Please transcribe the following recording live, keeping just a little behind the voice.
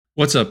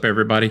What's up,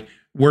 everybody?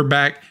 We're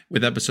back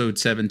with episode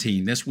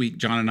 17. This week,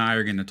 John and I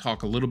are going to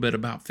talk a little bit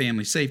about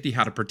family safety,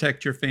 how to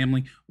protect your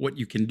family, what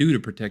you can do to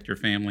protect your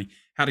family,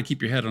 how to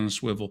keep your head on a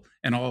swivel,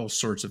 and all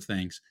sorts of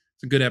things.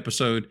 It's a good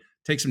episode.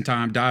 Take some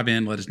time, dive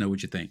in, let us know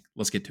what you think.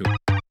 Let's get to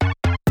it.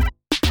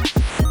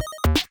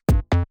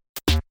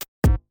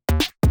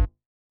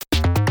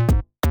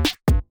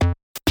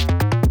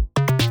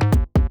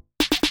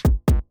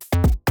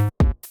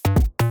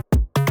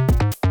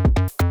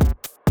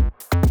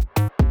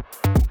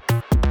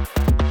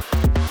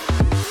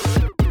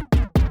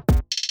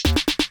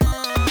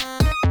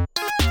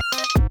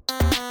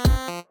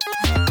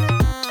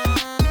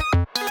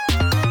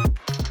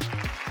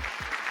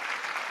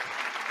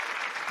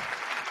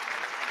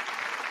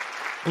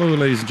 Hello,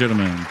 ladies and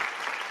gentlemen,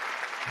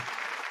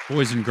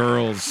 boys and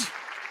girls,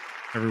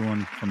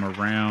 everyone from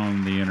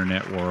around the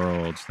internet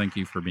world. Thank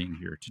you for being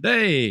here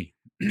today.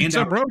 And What's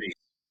up, bro? space.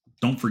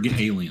 Don't forget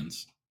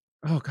aliens.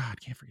 Oh, God,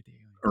 can't forget the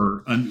aliens.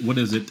 Or what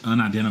is it?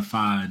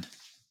 Unidentified.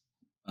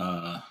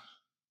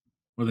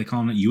 What are they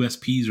calling it?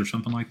 USPs or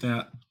something like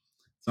that.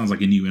 Sounds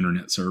like a new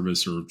internet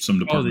service or some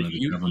department of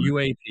the government.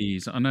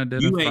 UAPs,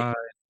 unidentified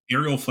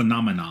aerial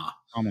phenomena.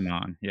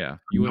 phenomenon. Yeah,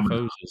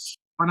 UFOs is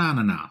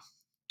Phenomena.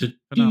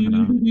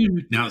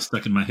 phenomena. Now it's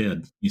stuck in my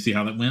head. You see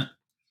how that went?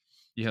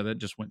 Yeah, that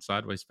just went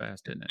sideways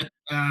fast, didn't it?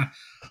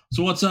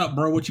 So what's up,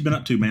 bro? What you been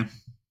up to, man?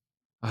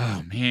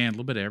 Oh man, a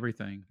little bit of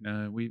everything.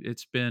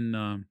 It's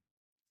been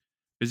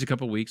busy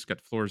couple of weeks. Got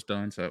the floors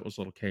done, so it was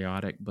a little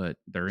chaotic, but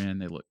they're in.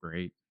 They look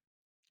great.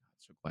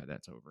 So glad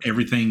that's over.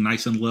 Everything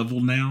nice and level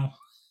now.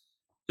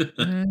 Eh,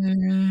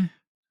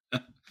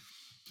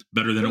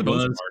 Better than for the it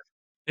most was. part,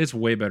 it's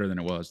way better than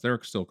it was. There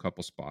are still a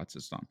couple spots.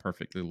 It's not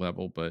perfectly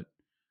level, but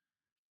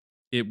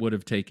it would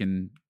have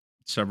taken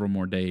several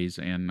more days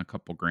and a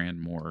couple grand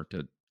more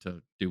to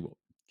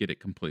get it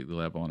completely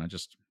level, and it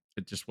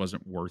just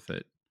wasn't worth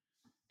it.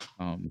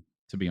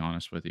 To be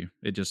honest with you,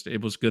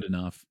 it was good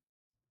enough.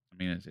 I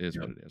mean, it is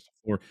Yeah. what it is.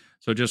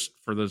 So just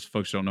for those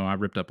folks who don't know, I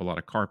ripped up a lot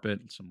of carpet,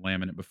 some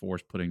laminate before,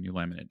 is putting new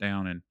laminate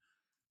down, and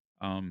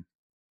um,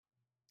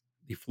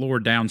 the floor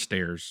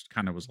downstairs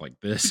kind of was like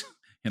this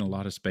in a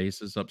lot of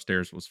spaces.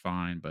 Upstairs was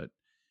fine, but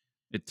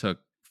it took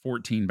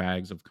 14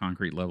 bags of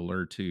concrete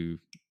leveler to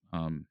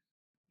um,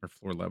 or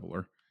floor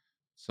leveler,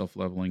 self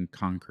leveling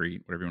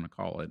concrete, whatever you want to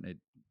call it. It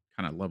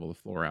kind of leveled the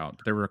floor out.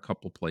 But there were a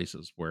couple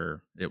places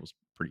where it was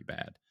pretty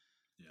bad.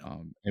 Yeah.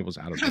 It was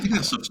out of I the think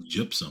that tolerance. stuff's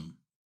gypsum.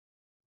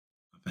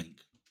 I think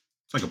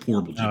it's like a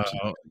pourable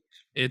gypsum.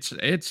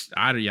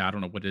 I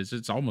don't know what it is.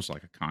 It's almost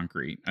like a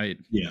concrete.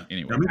 Yeah.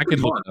 Anyway, I mean, I it's can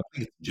pretty look hard. it up. I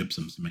think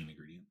gypsum's the main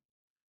ingredient.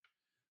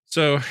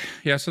 So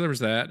yeah, so there was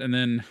that, and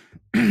then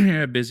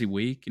yeah, busy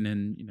week, and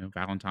then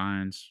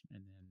Valentine's,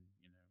 and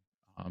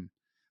then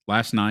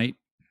last night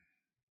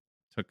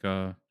took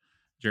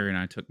Jerry and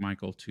I took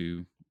Michael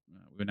to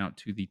we went out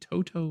to the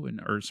Toto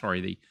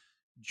the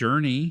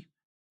Journey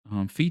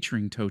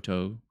featuring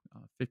Toto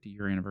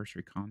 50-year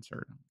anniversary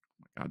concert. Oh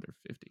my God, they're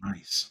 50.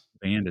 Nice.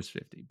 The band is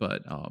 50,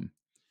 but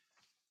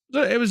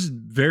so it was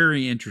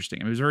very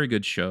interesting. It was a very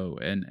good show,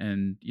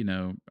 and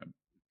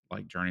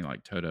like Journey,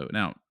 like Toto.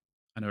 Now,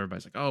 I know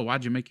everybody's like, "Oh,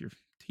 why'd you make your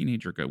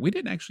teenager go?" We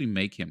didn't actually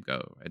make him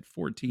go. At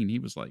 14, he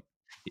was like,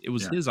 it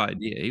was Yeah. his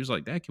idea. He was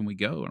like, "Dad, can we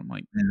go?" And I'm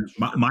like, And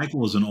 "Sure,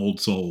 Michael is an old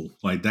soul.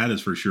 Like that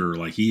is for sure.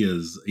 Like he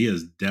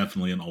is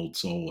definitely an old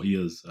soul. He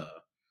is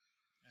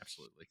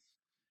absolutely."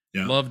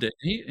 yeah. Loved it.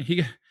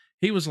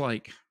 He was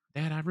like,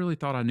 "Dad, I really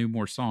thought I knew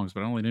more songs,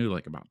 but I only knew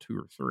like about 2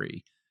 or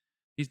 3."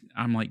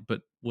 I'm like,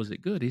 "But was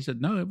it good?" He said,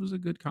 "No, it was a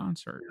good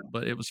concert."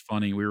 But it was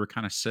funny. We were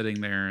kinda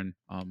sitting there and,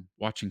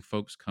 watching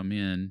folks come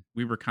in.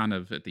 We were kind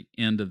of at the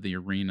end of the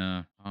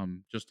arena,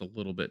 just a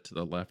little bit to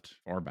the left,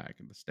 far back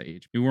of the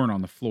stage. We weren't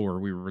on the floor,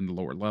 we were in the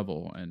lower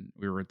level, and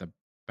we were at the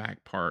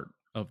back part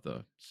of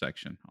the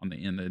section on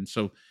the end, and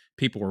so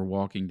people were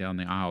walking down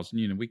the aisles,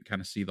 and, we can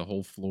kinda see the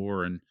whole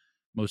floor and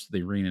most of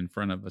the arena in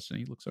front of us, and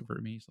he looks over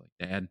at me, he's like,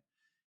 "Dad,"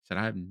 he said,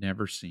 "I've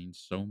never seen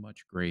so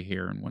much gray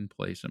hair in one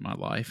place in my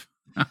life."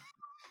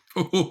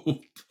 Oh,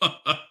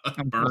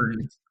 I'm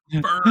burn,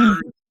 like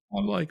burn.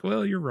 I'm like,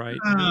 "Well, you're right,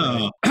 you're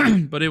right."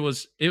 Oh, But I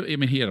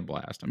mean, he had a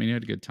blast. I mean, he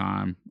had a good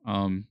time.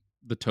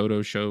 The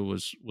Toto show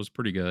was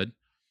pretty good.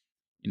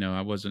 I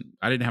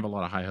didn't have a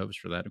lot of high hopes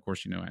for that. Of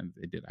course, and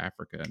they did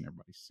Africa and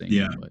everybody's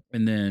yeah. singing,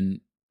 and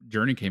then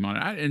Journey came on.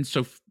 And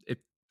so if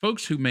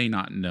folks who may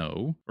not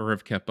know or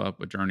have kept up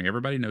with Journey,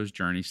 everybody knows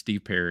Journey,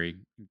 Steve Perry,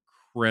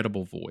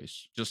 incredible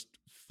voice, just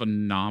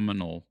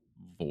phenomenal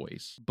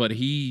voice. But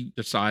he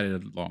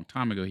decided a long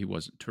time ago he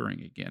wasn't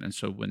touring again. And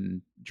so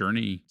when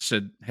Journey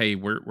said, "Hey,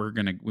 we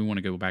want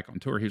to go back on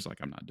tour," he was like,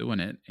 "I'm not doing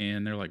it."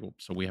 And they're like, "Well,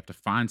 so we have to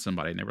find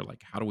somebody." And they were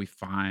like, "How do we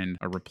find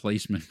a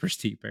replacement for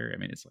Steve Perry?" I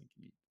mean, it's like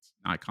it's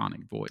an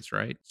iconic voice,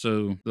 right?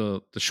 So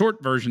the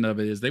short version of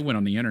it is they went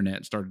on the internet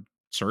and started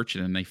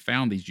searching, and they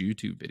found these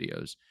YouTube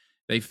videos.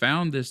 They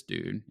found this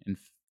dude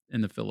in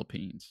the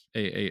Philippines,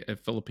 a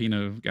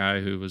Filipino guy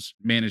who was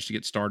managed to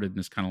get started in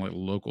this kind of like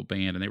local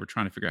band, and they were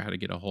trying to figure out how to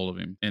get a hold of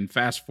him. And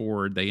fast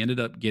forward, they ended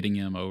up getting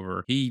him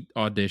over. He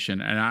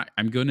auditioned, and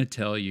I'm going to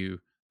tell you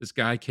This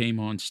guy came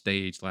on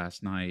stage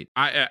last night.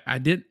 I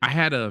did I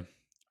had a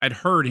I'd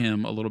heard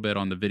him a little bit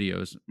on the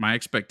videos. My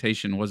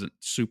expectation wasn't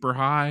super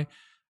high.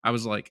 I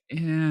was like,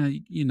 "Eh,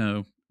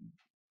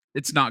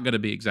 it's not gonna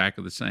be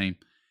exactly the same."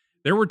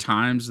 There were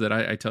times that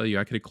I tell you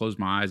I could have closed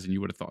my eyes and you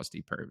would have thought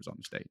Steve Perry was on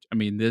the stage. I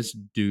mean, this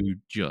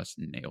dude just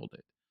nailed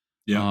it.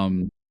 Yeah.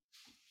 Um,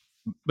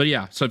 but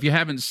yeah, so if you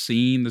haven't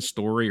seen the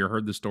story or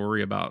heard the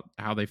story about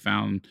how they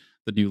found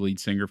the new lead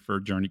singer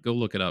for Journey, go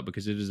look it up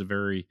because it is a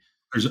very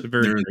There's great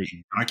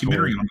a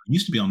documentary story. on it.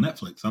 Used to be on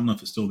Netflix. I don't know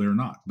if it's still there or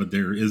not, but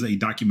there is a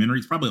documentary.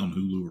 It's probably on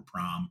Hulu or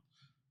Prime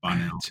by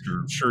now.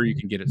 I'm sure you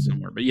can get it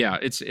somewhere, but yeah,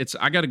 it's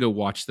I gotta go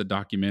watch the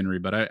documentary,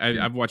 but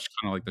Yeah. I've watched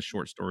kinda like the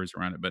short stories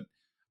around it, but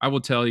I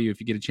will tell you,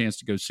 if you get a chance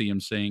to go see him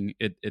sing,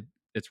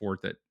 it's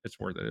worth it. It's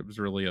worth it. It was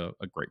really a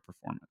great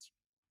performance.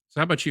 So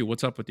how about you?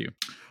 What's up with you?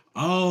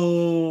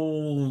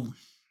 Oh,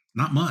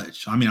 not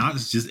much. I mean, I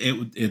was just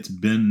it's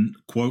been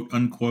quote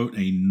unquote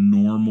a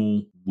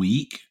normal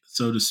week,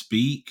 so to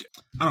speak.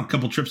 I don't know, a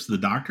couple trips to the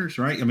doctors,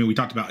 right? I mean, we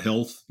talked about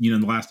health,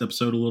 in the last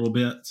episode a little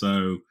bit.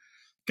 So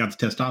got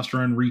the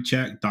testosterone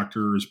recheck.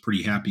 Doctor is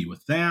pretty happy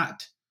with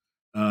that.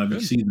 If you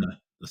Good. see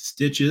the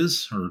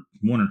stitches, or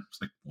it's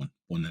like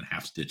one and a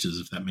half stitches,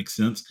 if that makes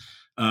sense.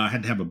 I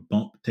had to have a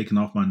bump taken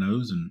off my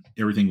nose, and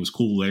everything was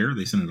cool there.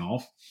 They sent it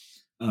off,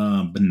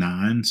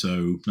 benign,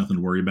 so nothing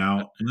to worry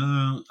about.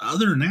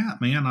 Other than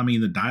that, man, I mean,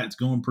 the diet's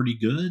going pretty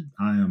good.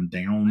 I am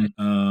down,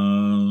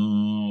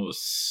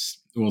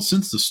 well,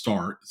 since the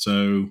start.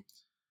 So,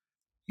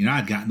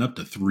 I'd gotten up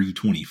to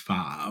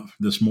 325.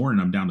 This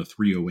morning, I'm down to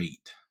 308.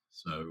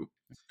 So,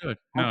 Good.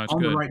 on, No, it's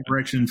on the good. right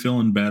direction,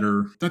 feeling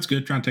better. That's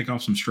good. Trying to take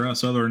off some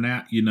stress. Other than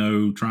that,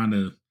 trying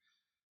to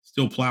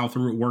still plow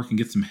through at work and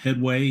get some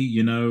headway.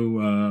 It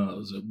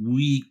was a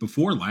week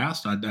before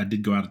last. I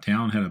did go out of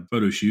town, had a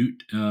photo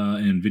shoot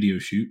and video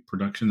shoot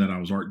production that I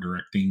was art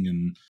directing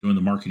and doing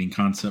the marketing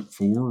concept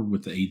for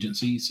with the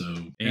agency. So,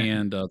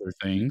 And other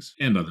things,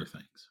 and other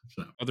things.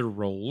 So, other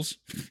roles.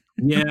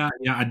 yeah,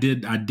 I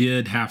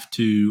did have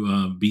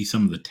to be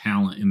some of the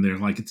talent in there.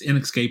 Like, it's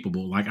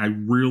inescapable. Like, I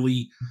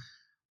really,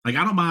 like,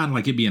 I don't mind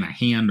like it being a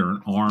hand or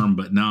an arm,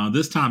 but no,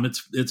 this time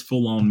it's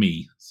full on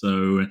me.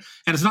 So, and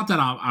it's not that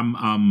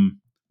I'm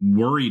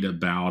worried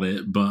about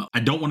it, but I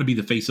don't want to be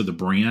the face of the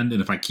brand.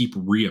 And if I keep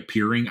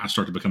reappearing, I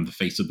start to become the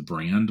face of the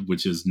brand,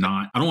 which is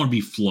not. I don't want to be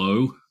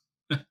Flo,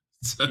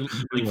 so, You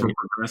like for relate.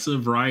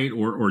 Progressive, right?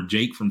 Or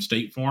Jake from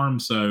State Farm.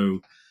 So,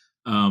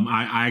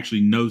 I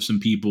actually know some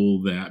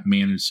people that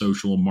manage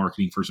social and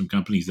marketing for some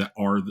companies that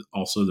are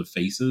also the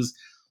faces,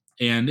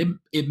 and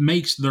it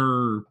makes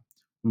their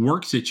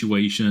work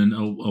situation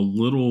a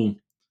little,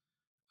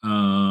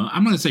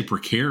 I'm not going to say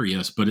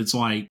precarious, but it's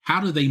like,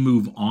 how do they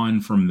move on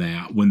from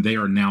that when they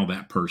are now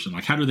that person?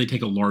 Like, how do they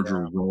take a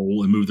larger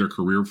role and move their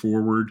career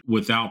forward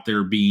without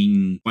there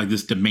being like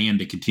this demand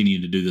to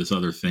continue to do this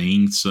other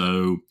thing?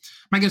 So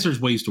I guess there's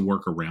ways to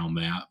work around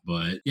that,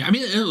 but yeah, I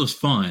mean, it was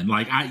fun.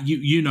 Like,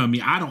 you know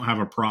me, I don't have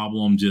a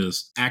problem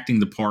just acting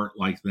the part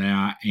like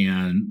that,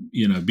 and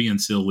being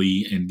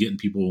silly and getting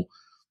people,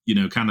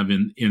 kind of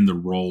in the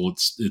role.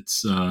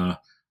 It's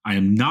I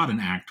am not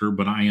an actor,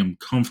 but I am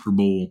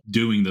comfortable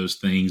doing those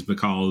things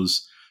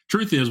because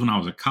truth is, when I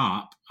was a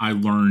cop, I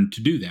learned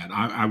to do that.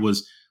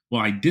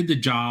 I did the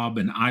job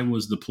and I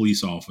was the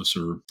police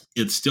officer.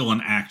 It's still an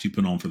act you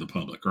put on for the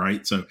public,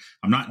 right? So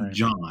I'm not Right.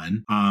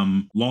 John,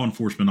 I'm law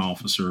enforcement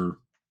officer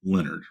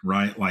Leonard,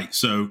 right? Like,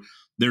 so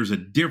there's a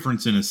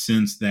difference in a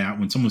sense that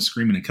when someone's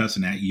screaming and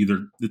cussing at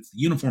you, it's the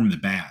uniform and the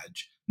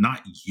badge,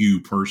 not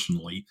you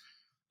personally.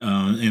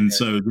 And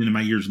so then in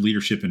my years of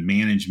leadership and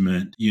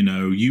management,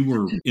 you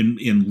were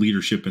in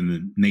leadership in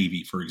the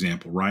Navy, for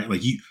example, right?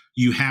 Like,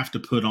 you have to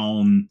put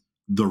on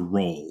the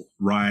role,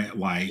 right?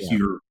 Like, Yeah.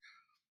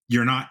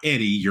 you're not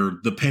Eddie,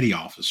 you're the petty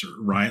officer,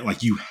 right?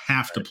 Like, you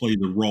have to Right. play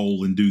the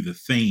role and do the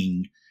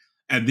thing.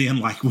 And then,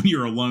 like, when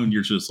you're alone,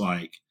 you're just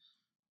like,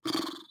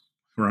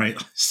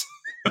 right?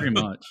 Pretty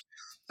much.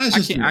 That's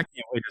just the way.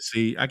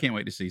 I can't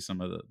wait to see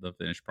some of the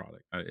finished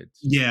product. It's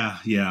Yeah.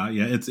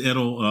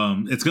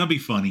 It's gonna be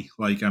funny.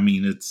 Like, I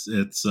mean, I'm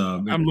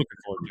looking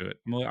forward to it.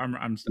 yeah. I'm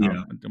gonna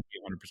be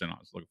 100%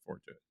 honest, looking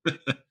forward to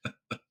it.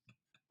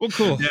 Well,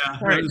 cool. Yeah,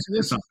 All right, so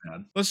it's not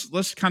bad.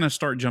 let's kinda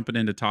start jumping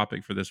into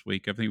topic for this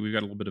week. I think we've got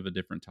a little bit of a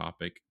different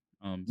topic.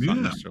 Yeah.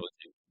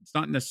 It's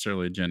not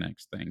necessarily a Gen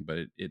X thing, but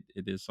it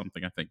is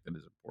something I think that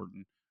is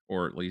important,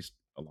 or at least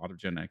a lot of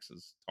Gen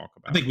X's talk I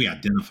about. think we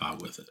identify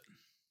with it.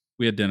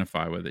 We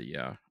identify with it,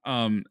 yeah.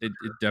 It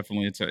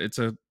definitely it's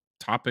a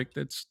topic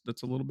that's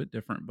a little bit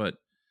different, but,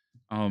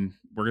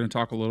 we're gonna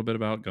talk a little bit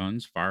about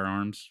guns,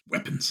 firearms,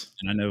 Weapons.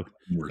 and I know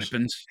Wars.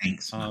 weapons.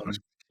 Tanks. No, Um,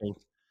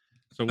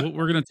 so what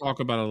we're gonna talk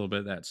about a little bit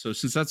of that. So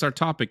since that's our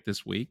topic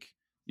this week,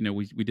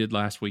 we did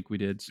last week,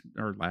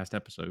 or last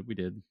episode, we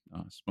did,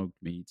 smoked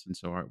meats, and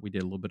so we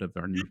did a little bit of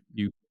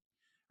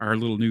our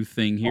little new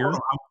thing hold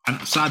here. on.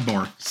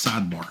 Sidebar.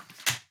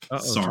 Uh-oh,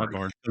 Sorry.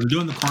 sidebar. We're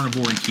doing the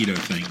carnivore and keto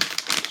thing.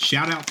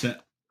 Shout out to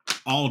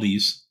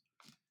Aldi's.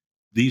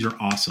 These are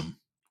awesome,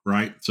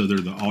 right? So they're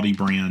the Aldi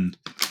brand,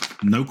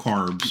 no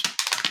carbs,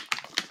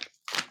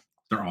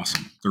 They're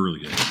awesome. They're really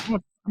good. I'm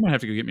gonna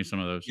have to go get me some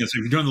of those. Yeah, so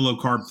if you're doing the low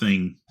carb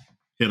thing,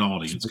 hit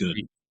Aldi. It's Smoked good.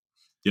 meat.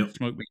 Yep.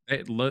 Smoked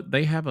meat.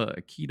 They have a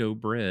keto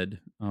bread,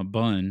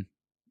 bun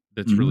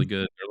that's really Mhm.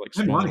 good. They're like I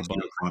have a small lot of little keto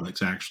buns.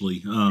 products actually.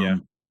 Yeah.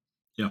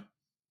 Yeah.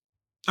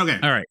 Okay.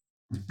 All right.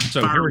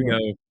 So Fire here we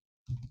away.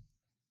 go.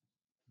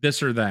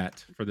 This or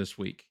that for this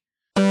week.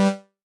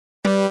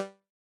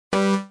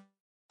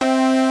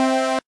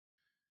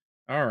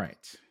 All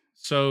right.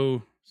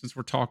 So since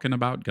we're talking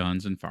about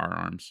guns and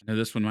firearms, now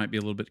this one might be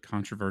a little bit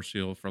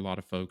controversial for a lot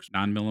of folks.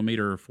 9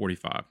 millimeter or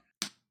 45.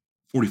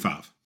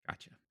 45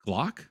 Gotcha.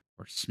 Glock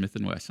or Smith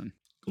and Wesson?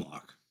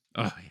 Glock.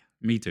 Oh yeah,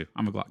 me too.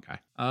 I'm a Glock guy.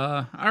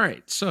 All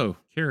right. So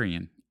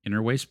carrying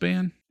inner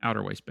waistband,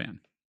 outer waistband.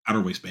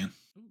 Outer waistband.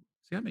 Ooh,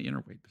 see, I'm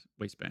an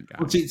waistband guy.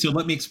 Well, see, so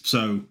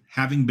so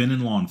having been in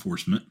law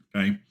enforcement,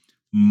 okay,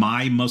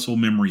 my muscle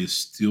memory is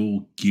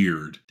still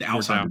geared to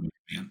Towards outside out. the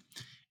waistband.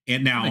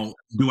 And That makes now,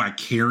 do I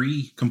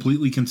carry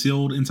completely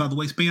concealed inside the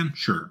waistband?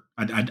 Sure,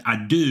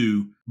 I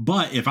do.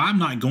 But if I'm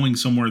not going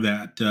somewhere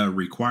that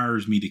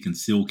requires me to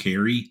conceal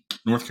carry,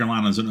 North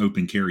Carolina is an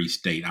open carry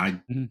state.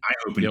 Mhm. I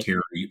open Yep.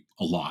 carry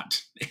a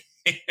lot.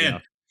 And Yeah.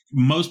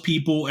 most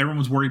people,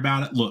 everyone's worried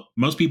about it. Look,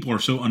 most people are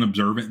so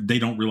unobservant, they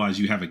don't realize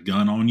you have a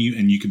gun on you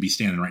and you can be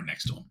standing right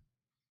next to them.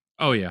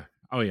 Oh yeah.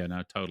 Oh yeah.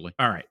 No, totally.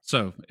 All right.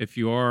 So if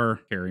you are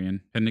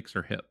carrying appendix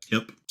or hip,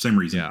 Yep, same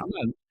reason.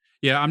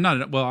 yeah, I'm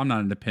not. Well, I'm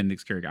not an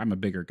appendix carrier. I'm a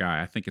bigger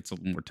guy. I think it's a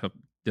little more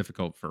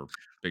difficult for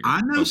bigger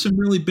I know folks. some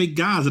really big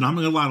guys, and I'm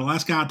gonna lie. The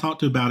last guy I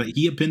talked to about it,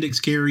 he appendix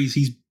carries.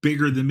 He's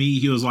bigger than me.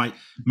 He was like,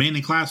 "Man,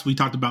 in class we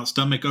talked about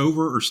stomach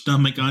over or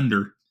stomach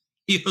under."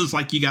 He was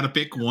like, "You got to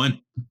pick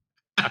one."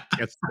 I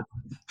guess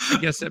I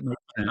guess that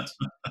makes sense.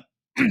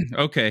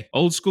 Okay,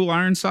 old school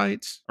iron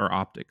sights or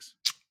optics?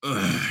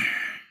 Ugh.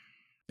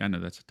 I know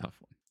that's a tough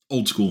one.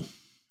 Old school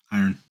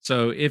iron.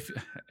 So if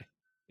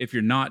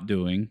you're not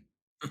doing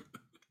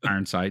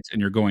iron sights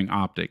and you're going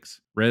optics,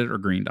 red or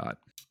green dot?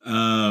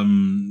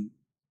 Um,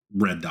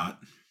 red dot.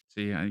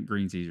 See, I think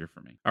green's easier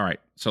for me. All right.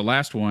 So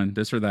last one,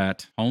 this or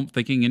that. Home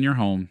thinking in your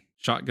home,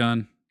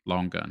 shotgun,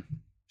 long gun.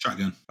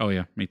 Shotgun. Oh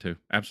yeah, me too.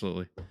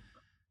 Absolutely.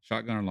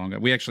 Shotgun or long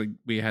gun. We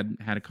had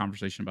a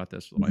conversation about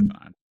this with the wife Mhm.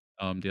 and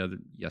I the other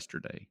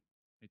yesterday.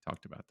 We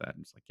talked about that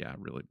and it's like, yeah, I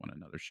really want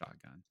another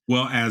shotgun.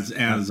 Well, as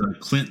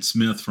Clint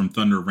Smith from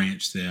Thunder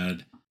Ranch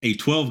said, a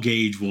 12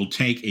 gauge will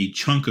take a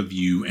chunk of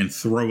you and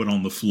throw it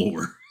on the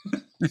floor.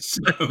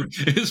 So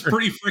it's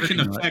pretty freaking Pretty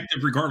much.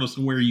 effective, regardless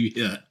of where you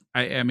hit.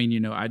 I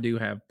mean, I do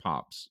have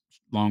Pops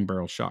long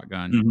barrel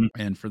shotgun, Mhm.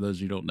 and for those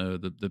who don't know,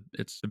 the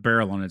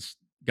barrel on it's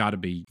got to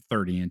be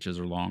 30 inches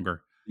or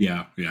longer.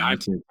 Yeah, yeah. I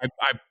It's a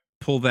I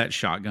pull that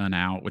shotgun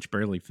out, which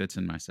barely fits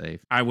in my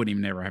safe. I wouldn't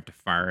even never have to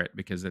fire it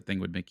because that thing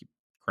would make you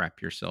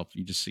crap yourself.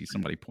 You just see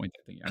somebody point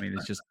that thing. I mean,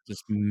 it's just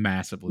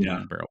massively yeah.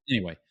 long barrel.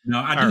 Anyway, No,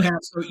 I all do right. have.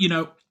 So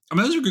I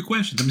mean, those are good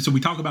questions. I mean, so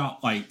we talk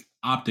about like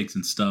optics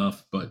and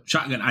stuff, but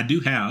shotgun. I do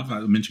have. I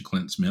mentioned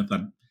Clint Smith.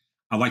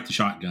 I like the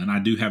shotgun. I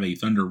do have a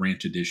Thunder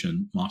Ranch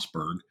Edition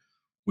Mossberg,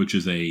 which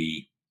is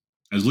a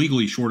as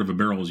legally short of a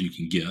barrel as you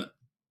can get,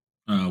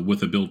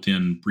 with a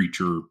built-in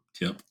breacher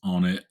tip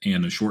on it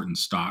and a shortened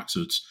stock.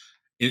 So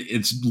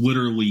it's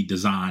literally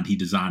designed. He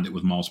designed it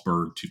with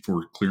Mossberg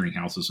for clearing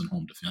houses and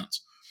home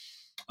defense.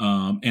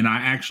 And I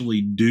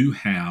actually do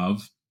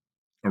have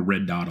a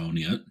red dot on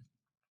it.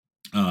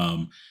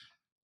 Um,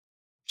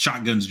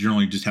 Shotguns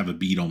generally just have a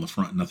bead on the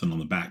front, nothing on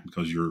the back,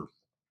 because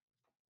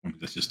I mean,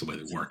 that's just the way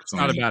they work. It's So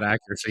I not mean, about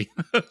accuracy.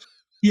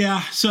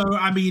 yeah. So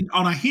I mean,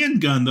 on a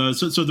handgun though,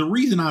 so the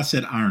reason I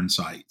said iron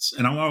sights,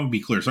 and I want to be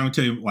clear, so I'm gonna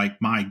tell you, like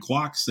my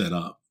Glock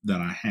setup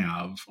that I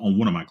have on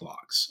one of my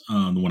Glocks,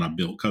 the one I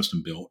built,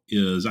 custom built,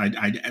 is and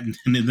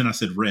then I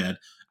said red.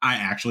 I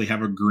actually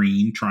have a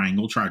green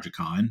triangle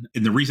Trigicon,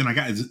 and the reason I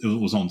got it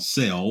was on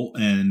sale,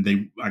 and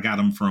I got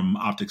them from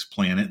Optics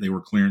Planet. They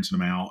were clearancing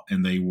them out,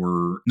 and they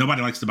were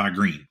nobody likes to buy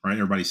green, right?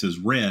 Everybody says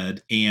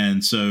red,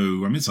 and so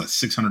I mean it's like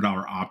 $600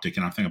 optic,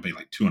 and I think I paid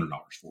like $200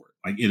 for it.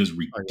 Like it is Oh, yeah, no,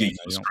 you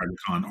ridiculous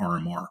don't. Trigicon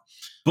RMR,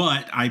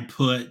 but I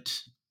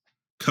put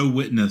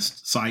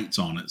co-witnessed sights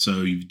on it,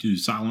 so you do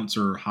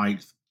silencer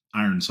height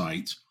iron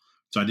sights.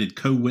 So I did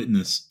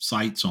co-witness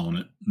sights on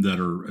it that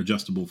are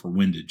adjustable for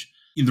windage.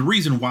 And the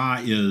reason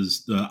why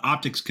is the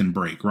optics can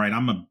break, right?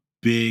 I'm a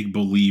big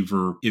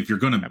believer if you're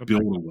going to Have a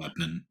build backup. a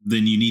weapon,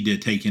 then you need to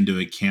take into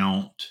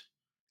account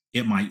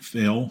it might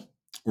fail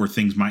or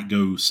things might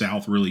go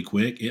south really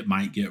quick. It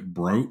might get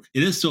broke.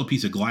 It is still a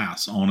piece of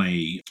glass on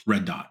a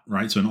red dot,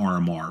 right? So an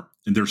RMR,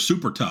 and they're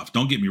super tough.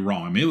 Don't get me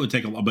wrong. I mean, it would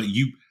take a lot, but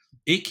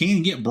it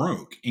can get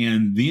broke,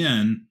 and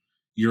then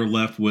you're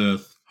left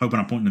with hoping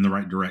I'm pointing in the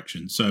right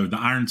direction. So the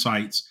iron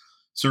sights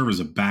serve as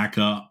a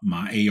backup.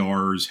 My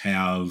ARs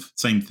have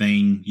same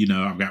thing.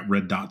 I've got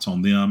red dots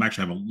on them. I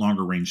actually have a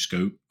longer range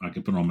scope. I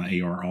could put on my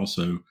AR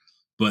also,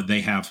 but they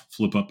have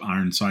flip up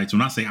iron sights.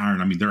 When I say iron,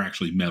 I mean they're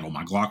actually metal.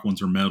 My Glock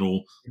ones are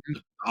metal.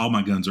 Mhm. All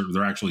my guns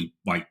they're actually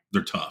like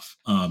they're tough.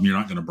 You're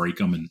not going to break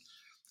them, and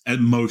At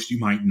most, you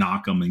might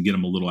knock them and get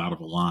them a little out of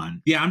a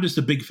line. Yeah, I'm just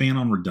a big fan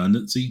on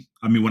redundancy.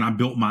 I mean, when I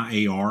built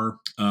my AR,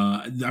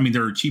 I mean,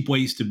 there are cheap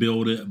ways to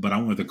build it, but I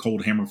went with a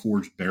cold hammer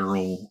forged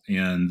barrel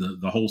and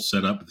the whole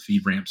setup, the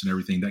feed ramps and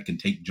everything that can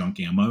take junk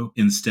ammo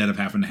instead of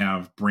having to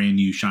have brand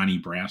new shiny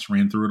brass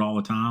ran through it all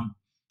the time.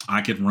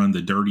 I could run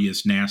the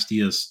dirtiest,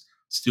 nastiest,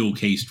 steel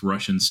cased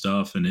Russian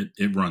stuff and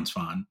it runs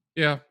fine.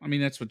 Yeah, I mean,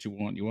 that's what you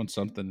want. You want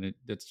something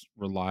that's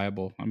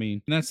reliable. I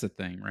mean, that's the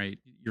thing, right?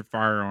 Your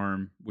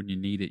firearm, when you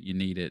need it,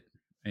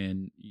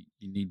 and you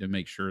need to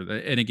make sure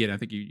that. And again, I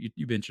think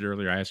you mentioned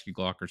earlier. I asked you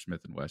Glock or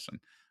Smith and Wesson,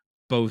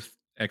 both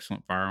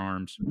excellent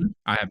firearms. Mhm.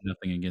 I have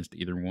nothing against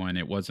either one.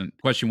 It wasn't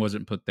question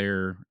wasn't put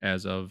there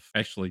as of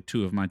actually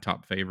two of my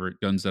top favorite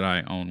guns that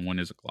I own. One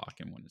is a Glock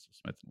and one is a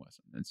Smith and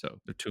Wesson, and so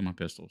they're two of my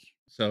pistols.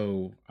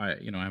 So I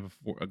have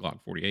a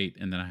Glock 48,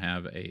 and then I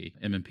have a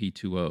M&P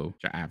 20,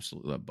 which I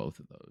absolutely love both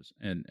of those,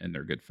 and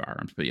they're good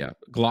firearms. But yeah,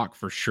 Glock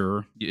for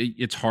sure.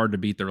 It's hard to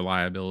beat the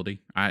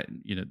reliability.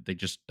 They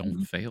just don't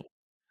Mhm. fail.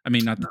 I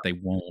mean, not that they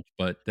won't,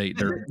 but they're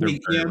very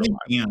Yeah, reliable.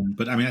 they can,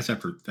 but I mean that's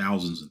after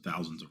thousands and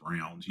thousands of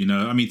rounds.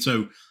 I mean,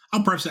 so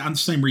I'll preface it on the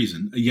same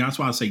reason. Yeah, that's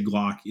why I say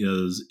Glock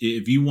is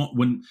if you want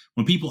when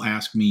people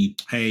ask me,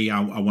 hey, I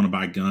want to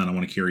buy a gun, I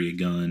want to carry a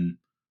gun,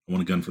 I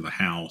want a gun for the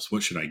house,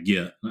 what should I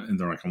get? And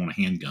they're like, I want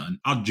a handgun.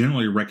 I'll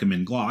generally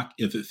recommend Glock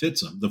if it fits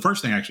them. The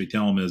first thing I actually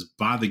tell them is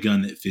buy the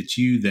gun that fits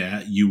you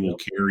that you will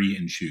Yep, carry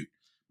and shoot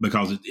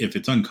because if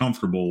it's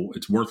uncomfortable,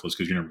 it's worthless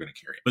because you're never going to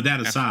carry it. But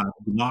that aside,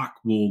 absolutely. the lock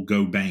will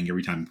go bang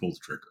every time you pull the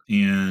trigger.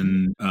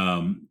 And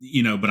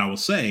but I will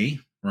say,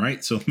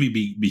 right. So let me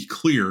be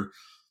clear.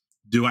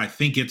 Do I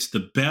think it's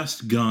the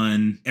best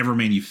gun ever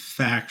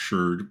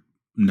manufactured?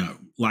 No.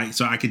 Like,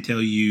 so I could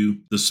tell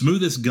you the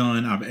smoothest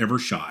gun I've ever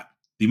shot,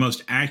 the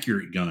most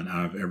accurate gun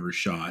I've ever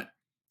shot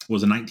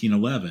was a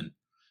 1911,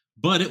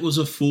 but it was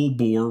a full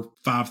bore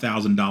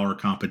 $5,000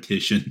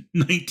 competition.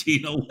 Yeah.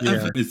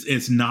 1911.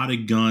 It's not a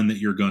gun that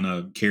you're going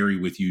to carry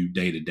with you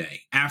day to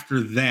day.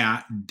 After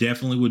that,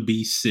 definitely would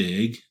be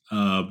SIG.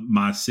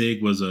 My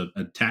SIG was a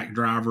TAC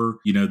driver.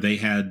 They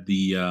had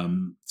the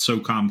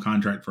SOCOM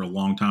contract for a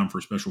long time for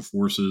Special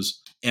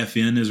Forces.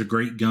 FN is a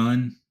great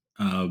gun.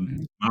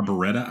 Mhm. My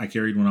Beretta I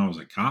carried when I was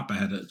a cop. I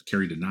had to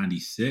carry a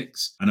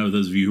 96. I know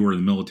those of you who are in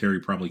the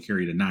military probably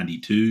carried a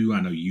 92.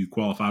 I know you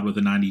qualified with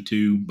a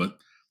 92, but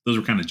those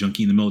were kind of junky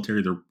in the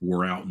military. They're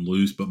wore out and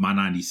loose, but my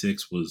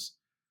 96 was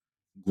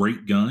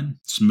great gun,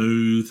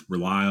 smooth,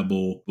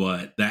 reliable.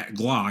 But that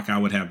Glock, I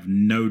would have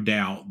no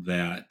doubt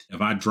that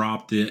if I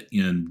dropped it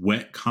in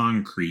wet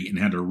concrete and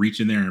had to reach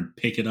in there and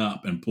pick it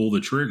up and pull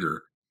the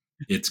trigger,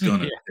 it's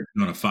gonna Yeah, it's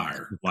gonna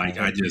fire. it's gonna Like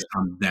hurt, yeah.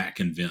 I'm that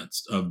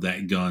convinced of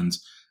that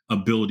gun's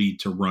ability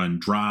to run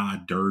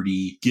dry,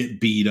 dirty, get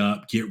beat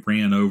up, get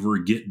ran over,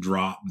 get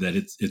dropped, that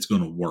it's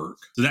gonna work.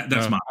 So that's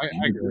No, my I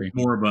opinion. It's agree.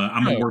 more of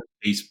I'm a No, worst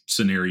case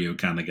scenario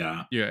kind of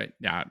guy. yeah,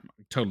 I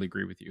totally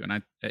agree with you,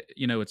 and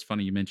it's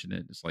funny you mentioned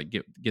it. It's like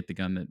get the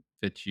gun that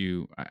fits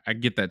you. I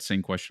get that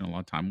same question a lot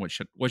of time. What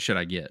should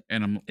I get?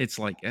 And it's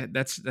like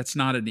that's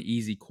not an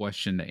easy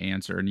question to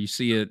answer, and you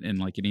see it in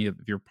like if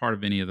you're part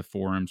of any of the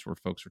forums where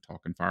folks are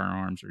talking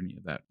firearms or any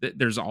of that.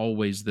 There's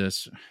always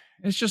this.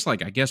 It's just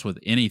like I guess with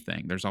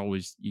anything, there's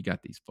always you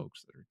got these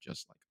folks that are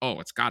just like, oh,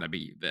 it's got to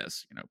be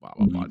this, blah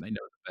blah blah. Mhm. And they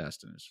know the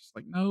best, and it's just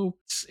like, no,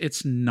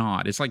 it's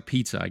not. It's like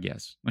pizza, I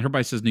guess.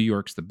 Everybody says New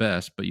York's the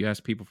best, but you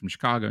ask people from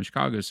Chicago, and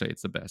Chicago say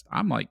it's the best.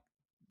 I'm like,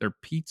 they're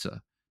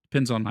pizza.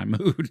 Depends on my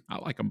mood. I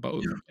like them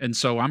both, Yeah. and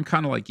so I'm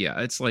kind of like, yeah,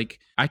 it's like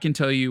I can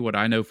tell you what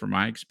I know from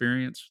my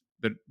experience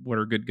that what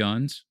are good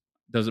guns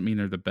doesn't mean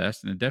they're the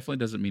best, and it definitely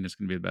doesn't mean it's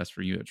going to be the best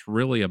for you. It's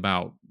really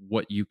about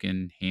what you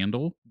can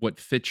handle, what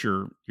fits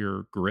your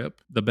grip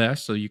the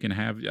best, so you can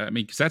have. I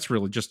mean, because that's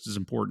really just as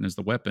important as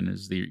the weapon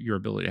is your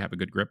ability to have a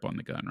good grip on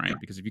the gun, Yeah. right?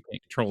 Because if you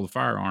can't control the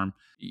firearm,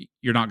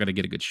 you're not going to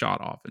get a good shot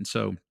off, and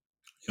so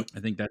Yep. I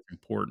think that's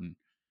important.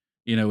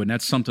 And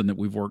that's something that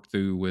we've worked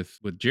through with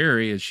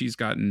Jerry as she's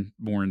gotten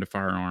more into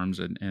firearms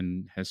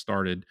and has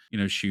started,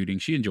 shooting.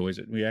 She enjoys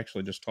it. We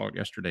actually just talked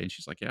yesterday and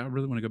she's like, "Yeah, I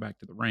really want to go back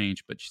to the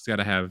range, but she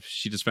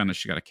just found out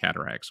she got a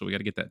cataract. So we got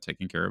to get that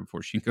taken care of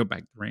before she can go back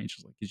to the range."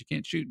 She's like, "Cause you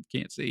can't shoot, you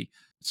can't see."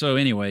 So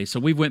anyway, so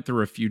we went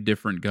through a few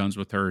different guns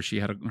with her. She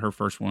had her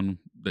first one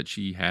that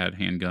she had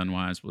handgun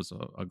wise was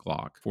a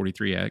Glock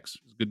 43X.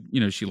 It was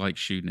good. She liked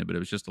shooting it, but it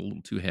was just a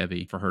little too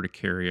heavy for her to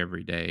carry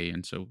every day.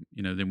 And so,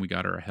 then we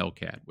got her a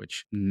Hellcat,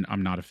 which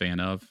I'm not a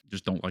fan of.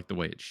 Just don't like the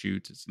way it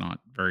shoots. It's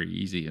not very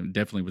easy, and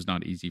definitely was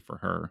not easy for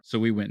her. So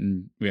we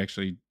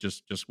actually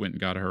just went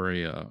and got her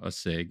a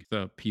Sig,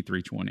 the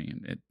P320,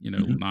 and it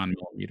Mhm. 9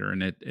 millimeter,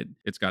 and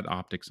it's got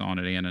optics on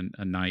it and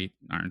a night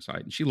iron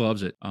sight, and she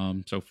loves it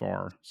so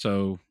far.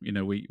 So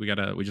we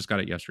just got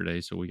it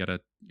yesterday, so we gotta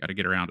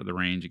get her out to the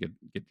range and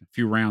get a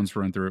few rounds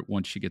run through it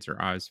once she gets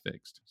her eyes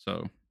fixed.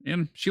 So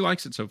and she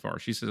likes it so far.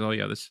 She says, "Oh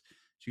yeah, this."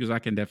 She goes, "I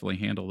can definitely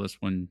handle this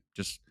one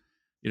just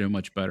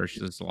much better." She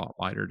says it's a lot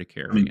lighter to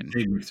I mean,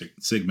 carry and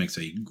Sig makes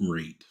a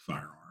great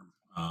firearm.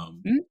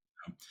 mm,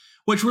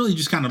 Which really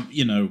just kind of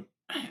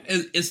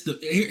it's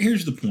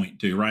here's the point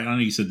too, right? I know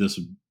you said this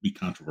would be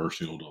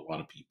controversial to a lot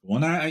of people,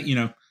 and I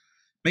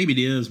Maybe it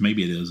is,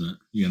 maybe it isn't.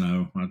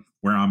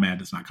 Where I'm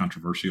at, it's not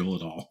controversial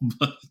at all,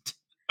 but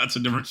that's a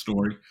different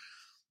story.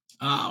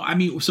 I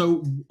mean,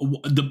 so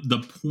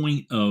the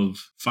point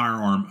of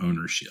firearm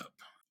ownership,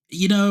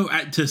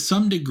 to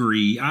some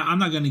degree, I'm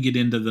not going to get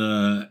into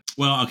the.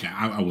 Well, okay,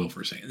 I will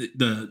for a second.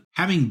 The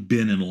having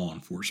been in law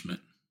enforcement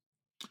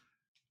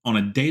on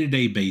a day to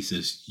day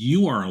basis,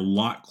 you are a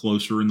lot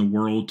closer in the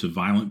world to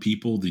violent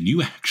people than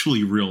you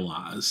actually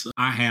realize.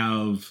 I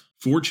have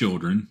 4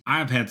 children.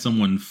 I've had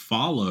someone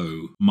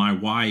follow my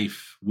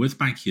wife with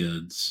my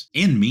kids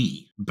and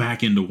me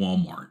back into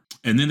Walmart.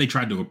 And then they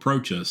tried to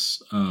approach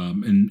us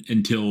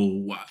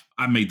until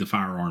I made the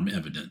firearm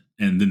evident.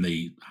 And then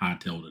they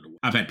hightailed it away.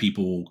 I've had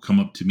people come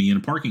up to me in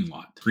a parking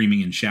lot,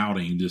 screaming and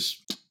shouting,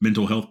 just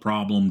mental health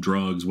problem,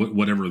 drugs,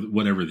 whatever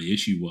the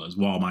issue was,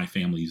 while my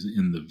family's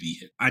in the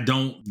vehicle. I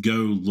don't go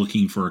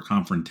looking for a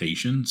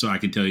confrontation. So I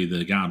can tell you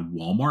the guy at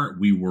Walmart,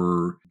 we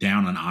were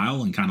down an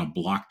aisle and kind of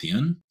blocked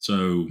in.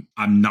 So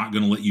I'm not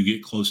going to let you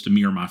get close to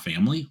me or my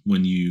family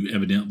when you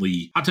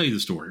evidently. I'll tell you the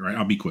story, right?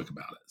 I'll be quick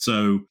about it.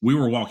 So we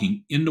were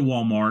walking into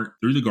Walmart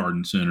through the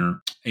garden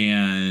center,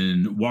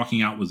 and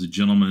walking out was a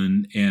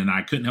gentleman, and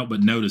I couldn't help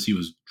but notice he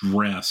was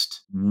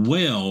dressed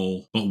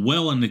well, but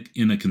well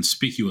in a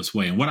conspicuous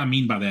way. And what I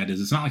mean by that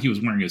is it's not like he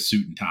was wearing a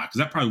suit and tie, because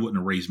that probably wouldn't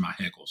have raised my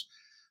heckles.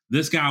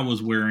 This guy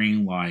was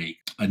wearing like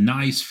a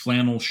nice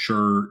flannel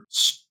shirt,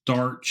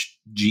 starched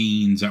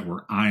jeans that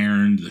were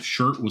ironed. The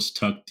shirt was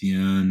tucked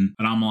in.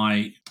 And I'm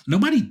like,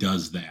 nobody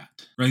does that,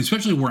 right?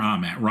 Especially where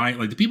I'm at, right?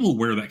 Like the people who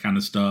wear that kind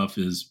of stuff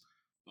is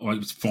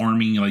like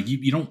farming. Like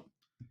you don't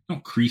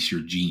crease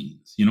your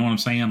jeans. You know what I'm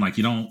saying? Like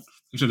you don't.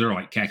 So they're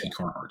like khaki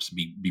Carhartts to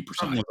be Something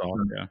precise. with all,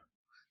 yeah.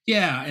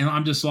 Yeah, and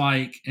I'm just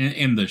like,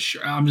 I'm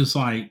just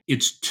like,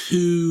 it's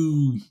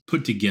too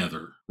put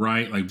together,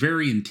 right? Like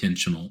very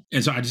intentional.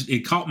 And so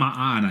it caught my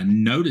eye, and I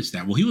noticed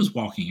that. Well, he was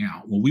walking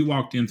out. Well, we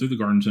walked in through the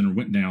garden center,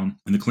 went down,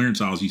 and the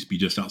clearance aisles used to be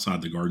just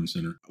outside the garden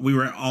center. We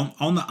were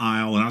on the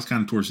aisle, and I was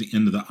kind of towards the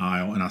end of the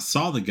aisle, and I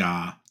saw the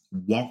guy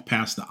walk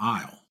past the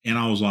aisle, and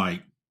I was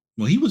like,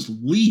 well, he was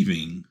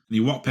leaving, and he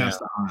walked Yeah, past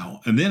the aisle,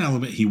 and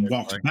then he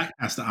walks like, back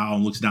past the aisle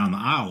and looks down the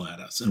aisle at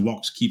us, and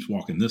keeps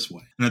walking this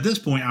way. And at this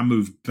point, I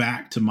move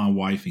back to my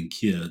wife and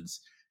kids.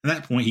 At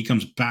that point, he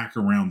comes back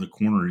around the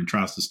corner and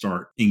tries to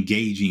start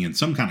engaging in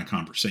some kind of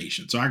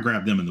conversation. So I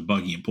grabbed them in the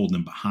buggy and pulled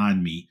them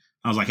behind me.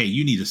 I was like, hey,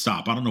 you need to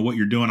stop. I don't know what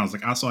you're doing. I was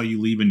like, I saw you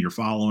leaving. You're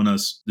following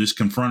us. Just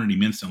confronted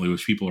him instantly,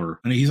 which people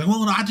are. And he's like,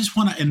 well, no, I just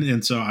want to.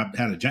 And so I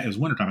had a jacket. It was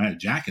wintertime. I had a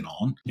jacket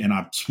on, and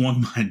I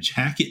swung my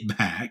jacket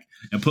back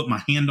and put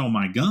my hand on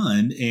my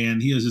gun.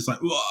 And he was just like,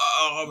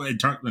 whoa, and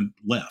turned and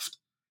left.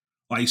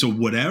 Like, so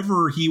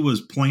whatever he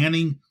was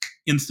planning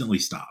instantly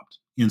stopped.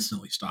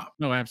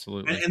 no,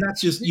 absolutely. And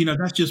that's just,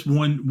 that's just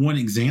one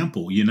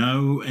example,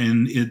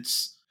 and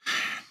it's,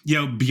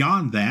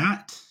 beyond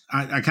that,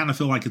 I kind of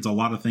feel like it's a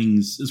lot of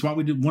things. It's why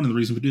we do, one of the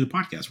reasons we do the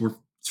podcast.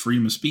 It's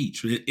freedom of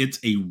speech. It's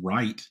a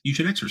right. You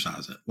should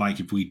exercise it.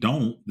 Like if we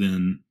don't,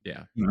 then,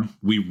 Yeah.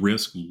 we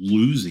risk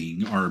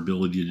losing our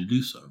ability to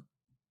do so.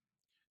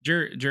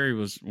 Jerry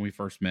was, when we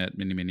first met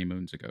many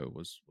moons ago,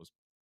 was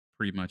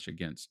pretty much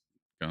against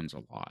guns a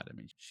lot. I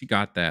mean, she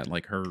got that,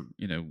 like her,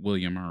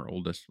 William, our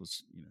oldest,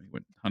 was, he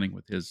went hunting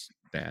with his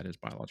dad, his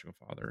biological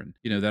father,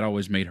 and that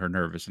always made her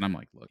nervous. And I'm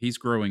like, look, he's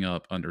growing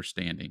up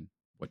understanding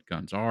what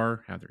guns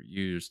are, how they're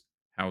used,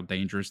 how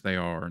dangerous they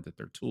are, that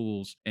they're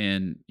tools,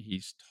 and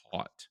he's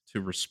taught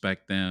to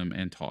respect them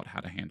and taught how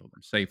to handle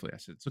them safely. I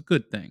said it's a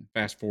good thing.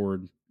 Fast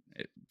forward,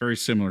 very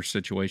similar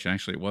situation.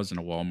 Actually, it was in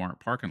a Walmart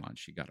parking lot.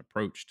 She got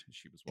approached as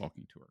she was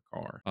walking to her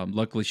car.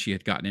 Luckily, she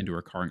had gotten into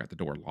her car and got the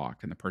door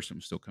locked, and the person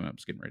was still coming up,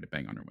 was getting ready to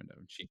bang on her window.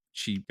 And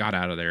she got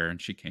out of there,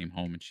 and she came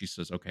home, and she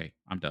says, "Okay,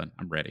 I'm done.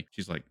 I'm ready."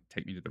 She's like,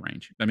 "Take me to the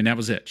range." I mean, that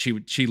was it.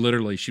 She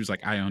literally, she was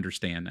like, "I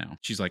understand now."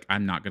 She's like,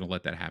 "I'm not going to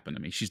let that happen to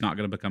me." She's not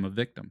going to become a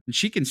victim, and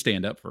she can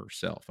stand up for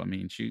herself. I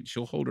mean,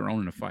 she'll hold her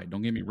own in a fight.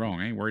 Don't get me wrong.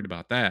 I ain't worried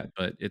about that,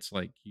 but it's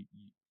like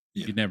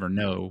Yeah. you never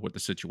know what the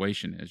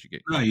situation is. You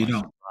get No, caught you by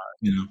don't. I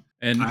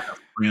and have a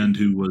friend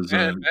who was,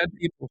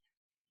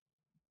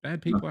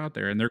 bad people out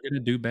there, and they're gonna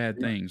do bad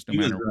yeah, things no he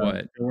was matter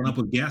what. filling up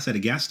with gas at a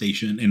gas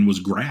station and was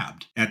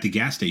grabbed at the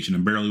gas station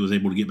and barely was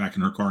able to get back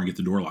in her car and get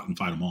the door locked and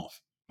fight him off.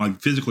 Like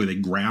physically, they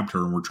grabbed her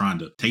and were trying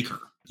to take her.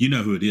 You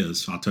know who it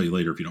is. I'll tell you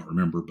later if you don't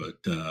remember, but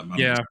I don't.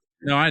 Yeah.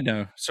 No, I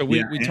know. So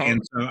Yeah, we and, talk.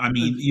 and so I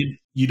mean,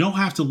 you don't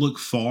have to look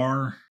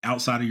far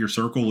outside of your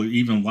circle, or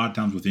even a lot of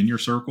times within your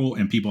circle,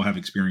 and people have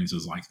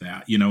experiences like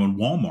that. In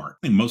Walmart,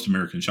 I think most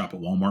Americans shop at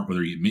Walmart,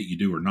 whether you admit you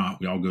do or not.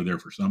 We all go there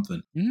for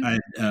something. Mhm.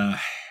 I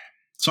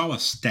saw a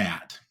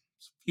stat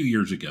a few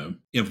years ago.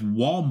 If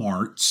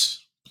Walmarts,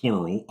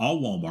 plural,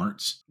 all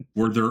Walmarts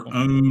were their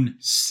own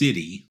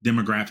city,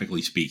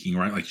 demographically speaking,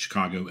 right, like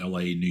Chicago,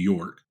 LA, New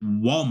York,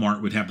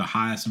 Walmart would have the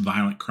highest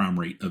violent crime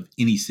rate of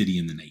any city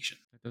in the nation.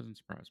 That doesn't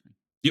surprise me.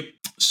 Yep.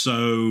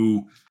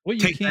 So Well, you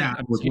take can't.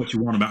 that with what you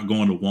want about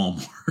going to You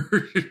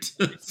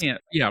Walmart.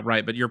 can't, yeah,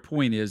 right, but your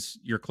point is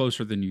you're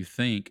closer than you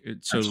think.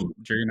 So Absolutely.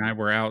 Jerry and I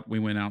were out, we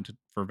went out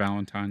for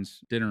Valentine's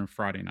dinner on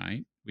Friday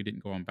night. We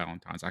didn't go on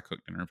Valentine's. I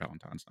cooked dinner on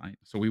Valentine's night.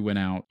 So we went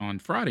out on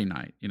Friday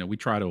night. We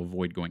try to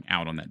avoid going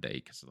out on that day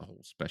because of the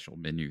whole special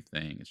menu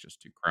thing. It's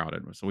just too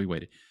crowded. So we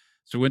waited.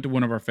 So we went to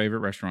one of our favorite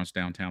restaurants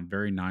downtown,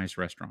 very nice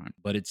restaurant,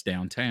 but it's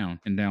downtown.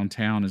 And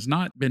downtown has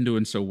not been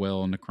doing so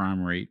well in the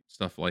crime rate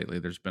stuff lately.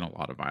 There's been a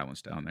lot of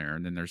violence down there.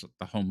 And then there's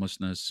the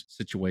homelessness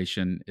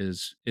situation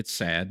it's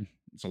sad.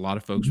 There's a lot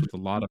of folks Mhm. with a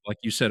lot of, like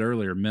you said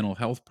earlier, mental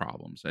health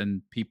problems,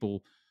 and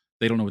people,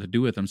 they don't know what to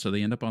do with them, so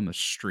they end up on the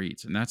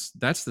streets, and that's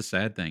the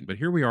sad thing. But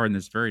here we are in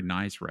this very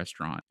nice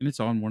restaurant, and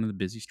it's on one of the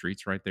busy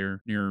streets right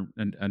there near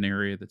an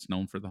area that's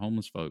known for the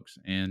homeless folks.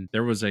 And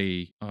there was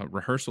a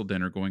rehearsal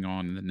dinner going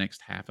on in the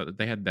next half of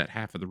they had that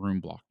half of the room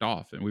blocked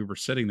off, and we were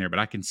sitting there, but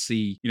I can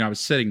see, I was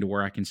sitting to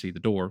where I can see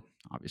the door,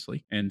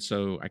 obviously. And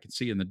so I could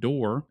see in the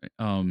door,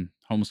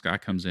 homeless guy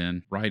comes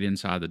in right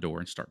inside the door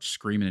and starts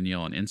screaming and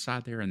yelling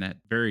inside there in that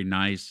very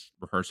nice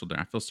rehearsal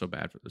dinner. I feel so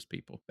bad for those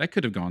people. That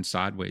could have gone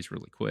sideways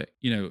really quick.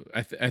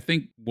 I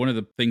think one of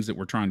the things that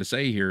we're trying to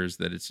say here is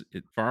that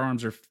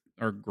firearms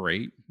are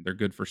great. They're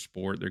good for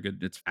sport. They're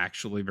good. It's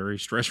actually very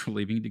stress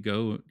relieving to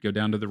go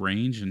down to the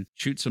range and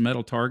shoot some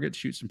metal targets,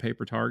 shoot some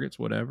paper targets,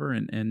 whatever,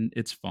 and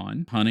it's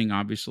fun. Hunting,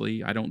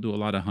 obviously, I don't do a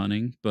lot of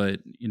hunting, but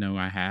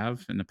I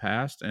have in the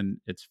past, and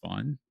it's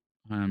fun.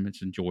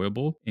 It's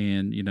enjoyable,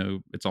 and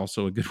it's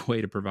also a good way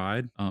to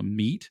provide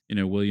meat.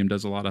 William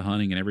does a lot of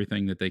hunting, and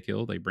everything that they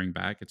kill, they bring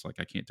back. It's like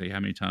I can't tell you how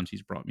many times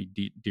he's brought me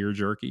deer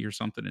jerky or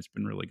something. It's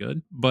been really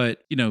good.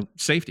 But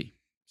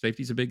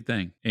safety's a big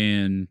thing,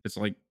 and it's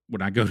like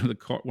when I go to the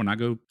car, when I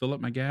go fill up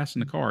my gas in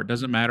the car, it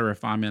doesn't matter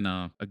if I'm in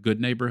a good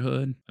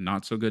neighborhood, a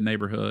not so good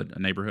neighborhood, a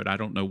neighborhood I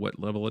don't know what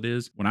level it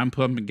is. When I'm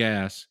pumping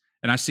gas,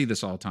 and I see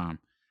this all the time,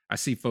 I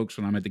see folks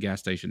when I'm at the gas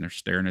station, they're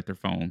staring at their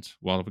phones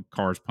while the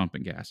car's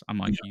pumping gas. I'm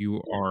like, Yeah.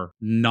 you are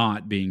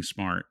not being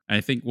smart. I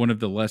think one of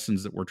the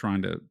lessons that we're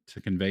trying to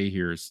convey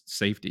here is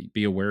safety.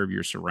 Be aware of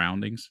your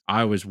surroundings.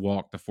 I always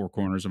walk the four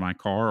corners of my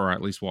car, or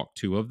at least walk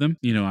two of them.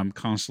 I'm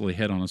constantly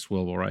head on a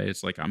swivel, right?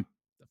 It's like I'm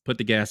put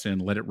the gas in,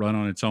 let it run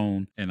on its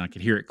own, and I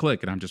could hear it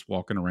click, and I'm just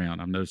walking around.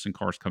 I'm noticing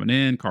cars coming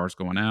in, cars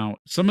going out.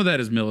 Some of that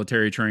is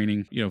military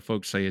training.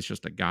 Folks say it's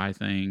just a guy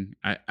thing.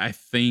 I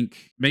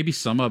think maybe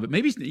some of it,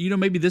 maybe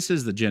this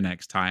is the Gen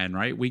X tie-in,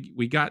 right?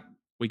 We got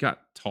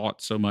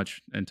taught so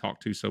much and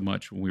talked to so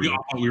much when we We were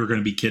all thought we were going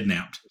to be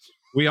kidnapped.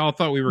 we all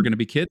thought we were gonna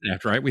be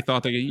kidnapped, right? We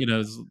thought that,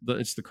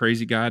 it's the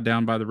crazy guy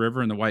down by the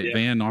river in the white Yeah.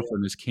 van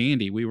offering us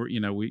candy. We were,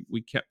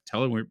 we kept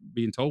we're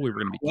being told we were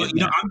gonna be Well,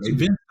 kidnapped, I'm right?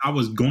 convinced I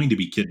was going to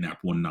be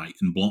kidnapped one night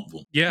in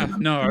Blumpville. Yeah,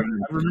 no, I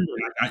remember.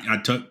 I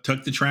took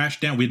the trash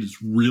down. We had this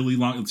really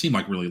long. It seemed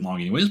like really long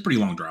anyway. It was a pretty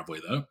long driveway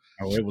though.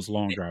 Oh, it was a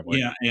long driveway.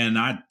 Yeah, and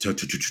I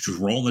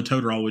rolling the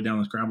toter all the way down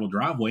this gravel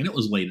driveway, and it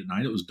was late at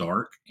night. It was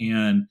dark,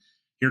 and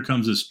here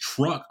comes this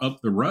truck up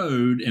the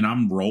road, and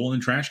I'm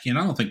rolling trash can.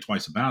 I don't think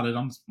twice about it.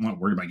 I'm not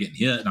worried about getting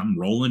hit. And I'm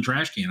rolling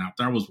trash can out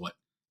there. I was what,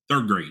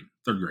 third grade,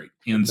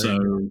 and There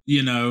so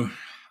you go.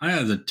 I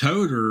had the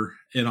toter,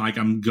 and like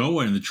I'm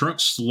going, and the truck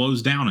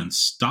slows down and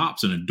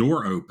stops, and a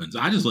door opens.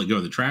 I just let go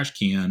of the trash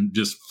can,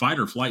 just fight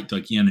or flight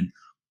tuck in, and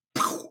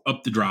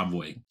up the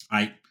driveway.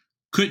 I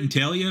couldn't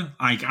tell you.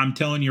 I'm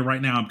telling you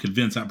right now, I'm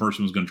convinced that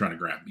person was going to try to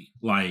grab me.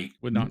 Like,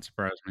 Would not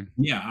surprise me.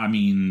 yeah, I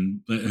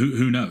mean,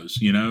 who knows?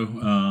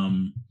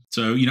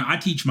 So I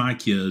teach my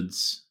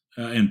kids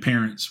and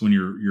parents when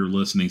you're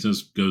listening. So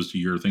this goes to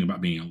your thing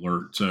about being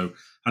alert. So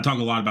I talk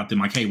a lot about them.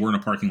 Like, hey, we're in a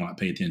parking lot.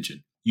 Pay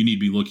attention. You need to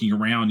be looking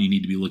around. You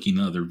need to be looking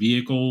at other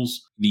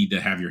vehicles. You need to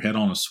have your head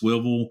on a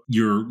swivel.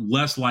 You're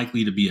less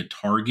likely to be a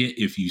target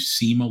if you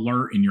seem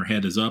alert and your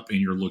head is up and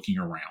you're looking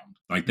around.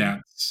 Like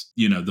that's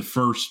the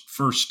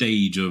first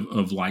stage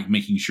of like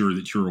making sure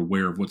that you're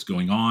aware of what's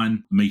going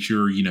on. Make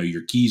sure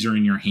your keys are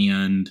in your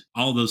hand.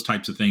 All those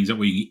types of things. That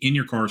way, you get in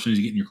your car, as soon as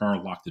you get in your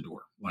car, lock the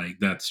door. Like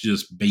that's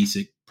just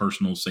basic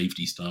personal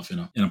safety stuff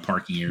in a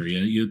parking area.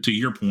 To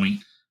your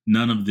point,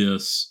 none of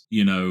this,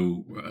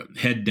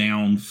 head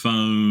down,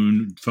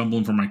 phone,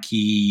 fumbling for my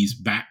keys,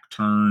 back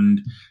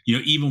turned.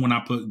 Even when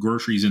I put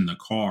groceries in the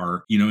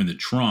car, in the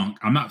trunk,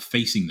 I'm not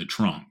facing the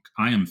trunk.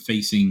 I am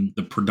facing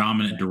the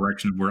predominant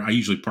direction where I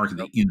usually park at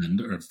the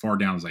end or as far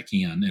down as I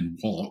can and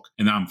walk.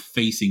 And I'm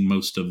facing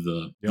most of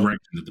the Yep.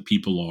 direction that the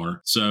people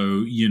are.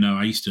 So,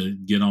 I used to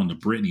get on to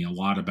Brittany a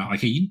lot about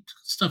like, hey, you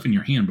put stuff in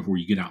your hand before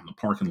you get out in the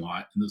parking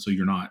lot. So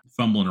you're not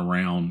fumbling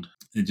around.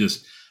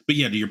 But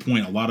yeah, to your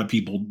point, a lot of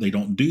people, they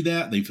don't do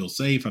that. They feel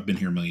safe. I've been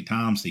here a million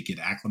times. They get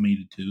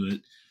acclimated to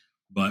it.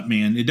 But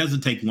man, it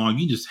doesn't take long.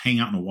 You just hang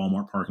out in a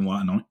Walmart parking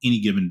lot, and on any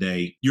given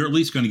day, you're at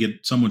least going to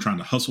get someone trying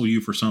to hustle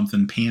you for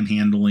something,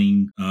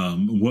 panhandling,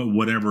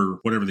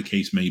 whatever the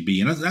case may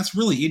be. And that's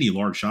really any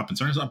large shopping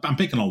center. So I'm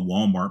picking on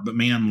Walmart, but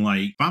man,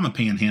 like if I'm a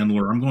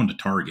panhandler, I'm going to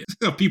Target.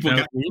 People Now,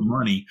 got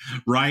money,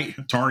 right?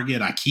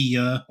 Target,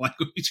 IKEA, like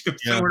we just go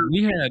yeah, somewhere.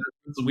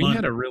 we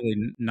had a really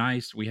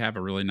nice we have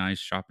a really nice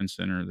shopping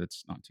center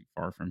that's not too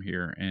far from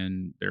here,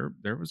 and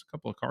there was a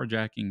couple of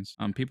carjackings.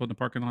 People in the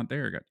parking lot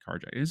there got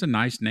carjacked. It's a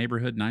nice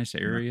neighborhood, nice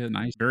area,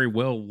 nice, very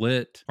well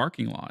lit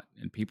parking lot,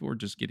 and people were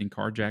just getting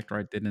carjacked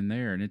right then and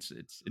there. And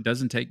it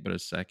doesn't take but a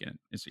second.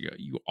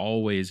 You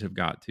always have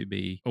got to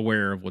be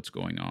aware of what's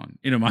going on.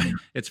 My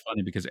it's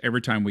funny because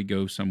every time we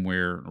go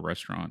somewhere,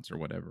 restaurants or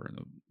whatever,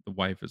 the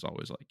wife is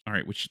always like, "All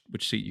right, which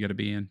seat you got to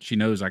be in?" She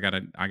knows I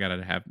gotta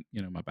have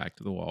my back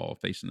to the wall,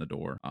 facing the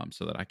door,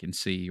 so that I can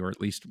see, or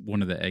at least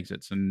one of the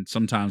exits. And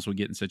sometimes we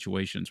get in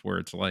situations where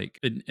it's like,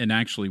 and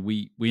actually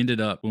we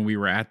ended up when we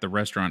were at the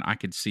restaurant, I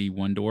could see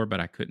one door, but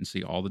I couldn't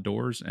see all the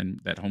doors, and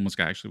that homeless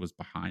guy actually was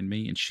behind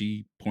me, and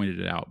she pointed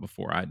it out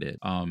before I did,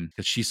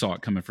 because she saw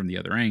it coming from the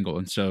other angle,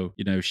 and so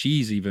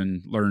she's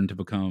even learned to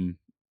become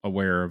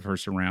aware of her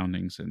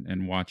surroundings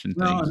and watching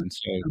Well, things, and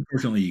so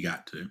unfortunately, you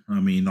got to. I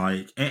mean,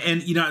 like,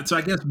 and so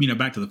I guess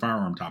back to the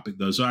firearm topic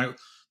though. So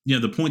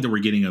the point that we're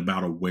getting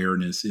about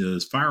awareness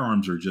is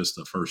firearms are just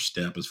the first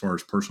step as far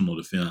as personal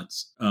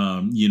defense.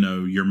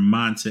 Your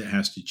mindset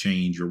has to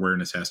change, your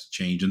awareness has to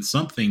change, and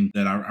something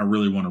that I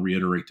really want to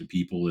reiterate to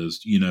people is,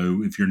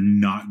 if you're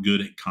not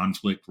good at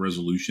conflict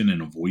resolution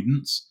and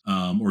avoidance,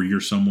 or you're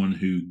someone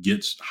who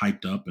gets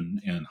hyped up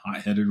and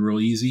hot headed real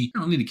easy, you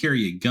don't need to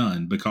carry a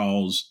gun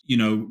because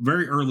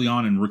very early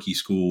on in rookie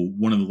school,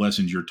 one of the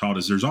lessons you're taught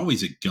is there's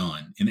always a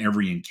gun in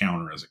every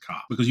encounter as a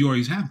cop because you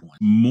always have one.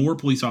 More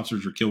police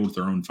officers are killed with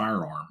their own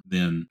firearm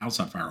than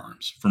outside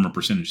firearms from a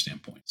percentage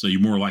standpoint. So you're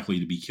more likely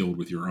to be killed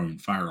with your own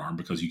firearm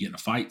because you get in a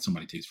fight,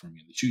 somebody takes from you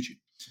and they shoot you.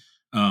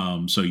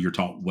 So you're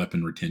taught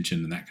weapon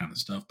retention and that kind of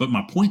stuff. But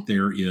my point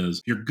there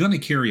is you're going to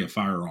carry a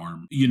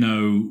firearm.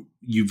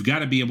 You've got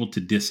to be able to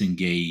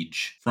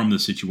disengage from the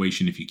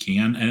situation if you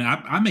can. And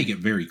I make it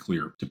very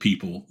clear to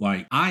people,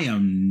 like, I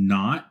am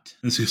not,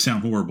 this is going to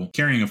sound horrible,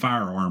 carrying a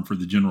firearm for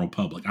the general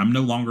public. I'm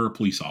no longer a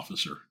police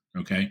officer.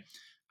 Okay.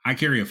 I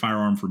carry a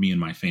firearm for me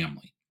and my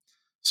family.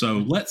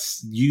 So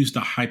let's use the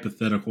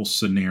hypothetical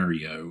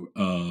scenario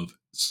of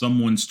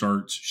someone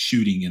starts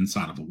shooting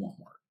inside of a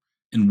Walmart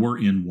and we're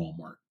in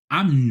Walmart.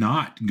 I'm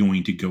not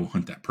going to go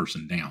hunt that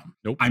person down.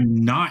 Nope. I'm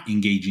not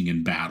engaging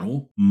in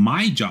battle.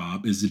 My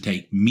job is to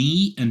take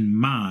me and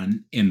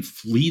mine and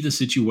flee the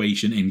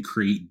situation and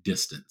create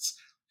distance.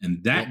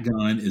 And that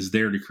gun is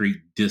there to create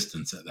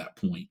distance at that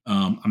point.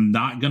 I'm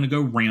not going to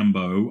go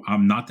Rambo.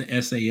 I'm not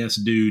the SAS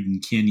dude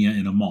in Kenya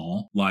in a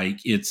mall.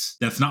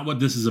 That's not what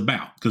this is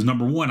about. Because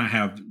number one, I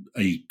have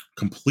a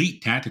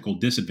complete tactical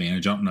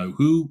disadvantage. I don't know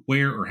who,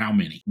 where, or how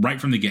many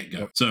right from the get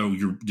go. So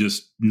you're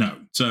just no.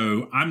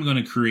 So I'm going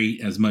to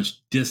create as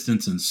much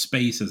distance and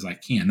space as I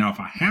can. Now, if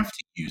I have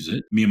to use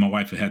it, me and my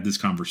wife have had this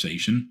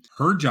conversation.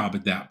 Her job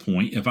at that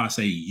point, if I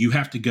say you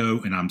have to go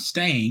and I'm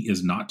staying,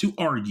 is not to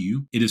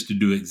argue. It is to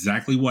do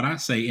exactly what I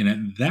say. And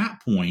at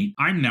that point,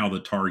 I'm now the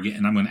target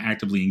and I'm going to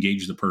actively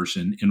engage the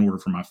person in order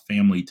for my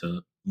family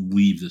to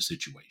leave the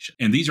situation.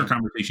 And these are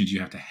conversations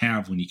you have to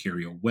have when you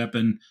carry a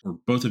weapon or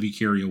both of you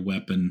carry a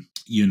weapon.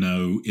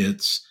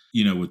 It's,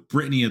 with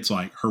Brittany, it's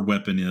like her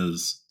weapon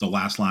is the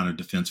last line of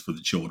defense for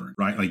the children,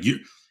 right? Like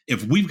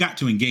if we've got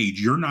to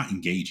engage, you're not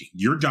engaging.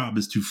 Your job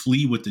is to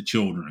flee with the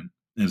children.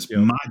 And it's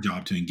my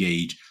job to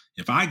engage.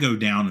 If I go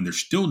down and there's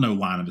still no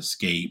line of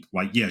escape,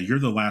 you're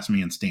the last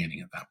man standing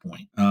at that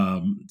point.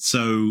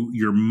 So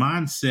your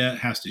mindset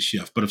has to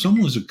shift. But if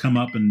someone was to come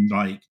up and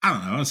I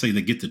don't know, I'd say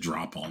they get the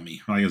drop on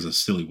me. It's a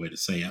silly way to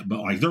say it,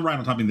 but they're right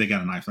on top of me. They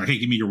got a knife. Like, hey,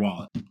 give me your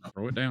wallet.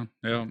 Throw it down.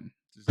 Yeah,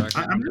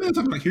 exactly. I'm really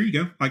talking like, here you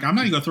go. Like, I'm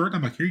not even going to throw it.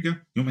 I'm like, here you go. You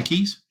want my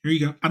keys? Here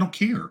you go. I don't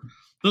care.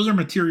 Those are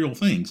material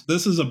things.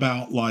 This is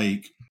about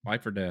life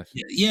or death.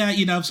 Yeah.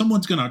 If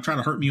someone's going to try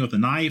to hurt me with a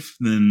knife,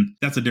 then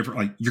that's a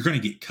different, you're going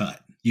to get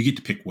cut. You get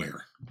to pick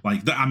where.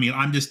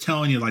 I'm just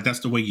telling you, that's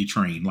the way you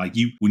train.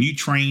 When you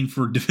train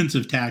for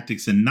defensive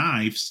tactics and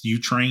knives, you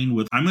train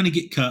with, I'm going to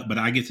get cut, but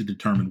I get to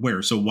determine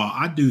where. So while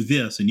I do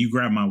this and you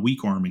grab my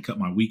weak arm and cut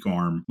my weak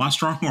arm, my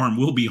strong arm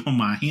will be on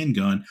my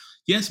handgun.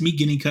 Yes, me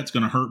getting cut's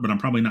going to hurt, but I'm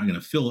probably not going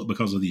to feel it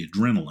because of the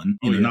adrenaline,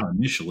 not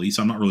initially.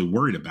 So I'm not really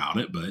worried about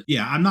it. But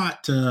yeah, I'm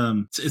not,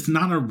 it's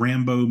not a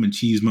Rambo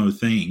machismo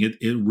thing.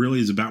 It really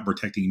is about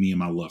protecting me and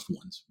my loved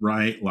ones,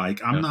 right?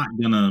 I'm not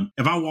going to,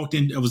 if I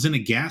was in a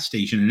gas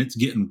station and it's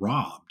getting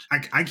robbed,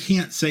 I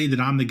can't say that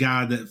I'm the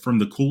guy that from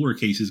the cooler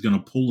case is going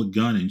to pull a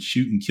gun and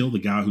shoot and kill the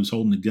guy who's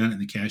holding the gun at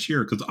the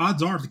cashier. Because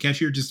odds are if the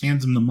cashier just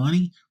hands them the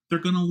money, they're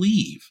going to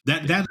leave.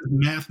 That is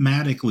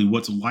mathematically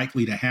what's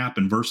likely to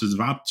happen versus if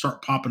I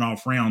start popping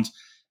off rounds,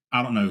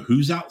 I don't know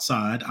who's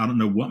outside. I don't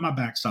know what my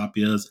backstop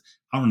is.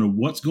 I don't know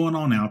what's going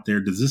on out there.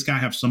 Does this guy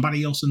have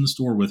somebody else in the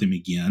store with him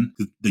again?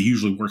 They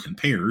usually work in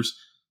pairs.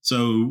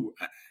 So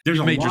there's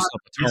You've a made lot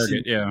yourself of a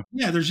target, yeah.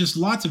 yeah, there's just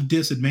lots of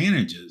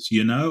disadvantages,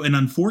 and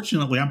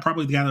unfortunately, I'm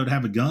probably the guy that would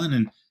have a gun,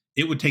 and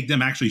it would take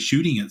them actually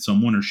shooting at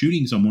someone or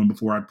shooting someone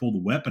before I'd pull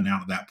the weapon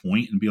out at that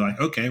point and be like,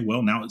 okay,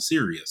 well, now it's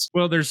serious.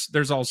 Well,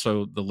 there's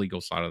also the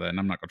legal side of that, and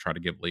I'm not gonna try to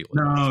give legal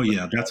advice, No, but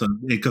yeah, that's a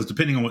because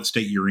depending on what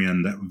state you're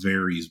in, that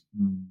varies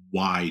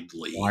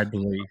widely.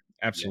 widely, Yeah.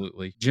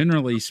 absolutely.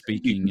 Generally You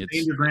speaking, can stand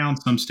it's your ground.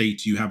 Some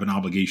states you have an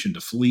obligation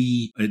to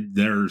flee.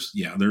 There's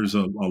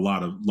a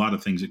lot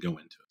of things that go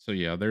into it. so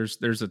yeah, there's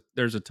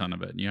a ton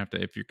of it. And you have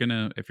to if you're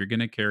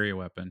gonna carry a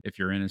weapon, if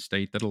you're in a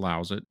state that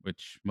allows it,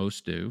 which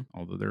most do,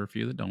 although there are a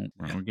few that don't.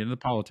 We're not Yeah, gonna get into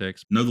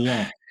politics. know the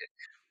law.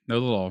 Know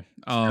the law.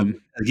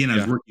 Again, as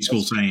Yeah. rookie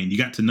school saying, you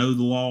got to know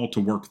the law to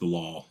work the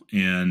law,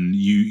 and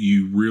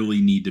you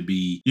really need to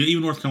be.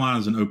 Even North Carolina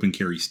is an open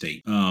carry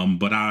state,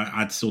 but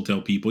I'd still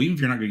tell people, even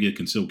if you're not going to get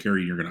concealed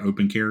carry, you're going to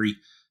open carry.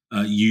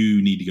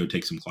 You need to go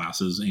take some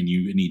classes, and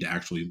you need to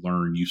actually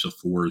learn use of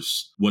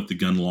force, what the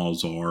gun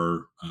laws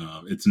are.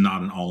 It's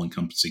not an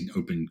all-encompassing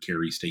open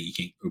carry state. You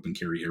can't open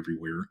carry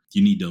everywhere.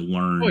 You need to Oh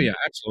learn yeah,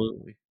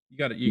 absolutely. You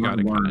gotta kind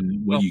of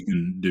learn what well, you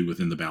can do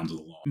within the bounds of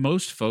the law.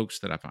 most folks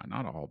that I find,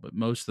 not all, but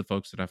most of the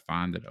folks that I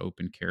find that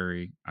open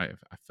carry, I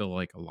feel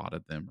like a lot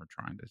of them are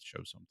trying to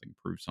show something,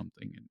 prove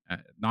something,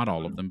 and not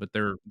all of them, but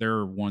there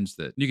are ones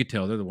that you could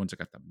tell they're the ones that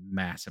got the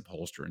massive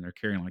holster and they're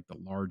carrying like the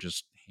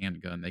largest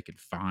handgun they could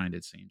find.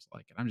 It seems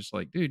like, and I'm just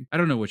like, dude, I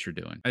don't know what you're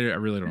doing. I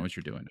really don't know what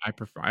you're doing.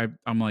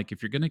 I'm like,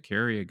 if you're gonna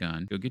carry a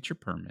gun, go get your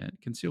permit,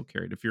 conceal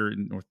carry it. If you're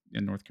in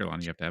North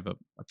Carolina, you have to have a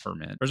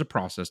permit. There's a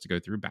process to go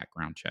through,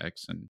 background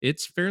checks, and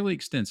it's fairly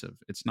extensive.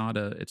 It's not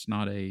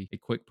a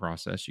quick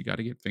process. You got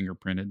to get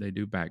fingerprinted. They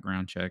do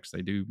background checks.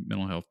 They do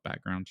mental health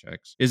background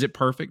checks. Is it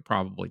perfect?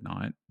 Probably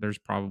not. There's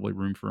probably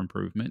room for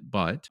improvement,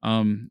 but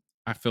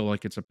I feel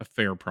like it's a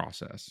fair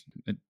process.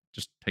 It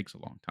just takes a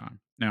long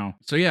time. Now,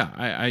 so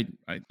yeah,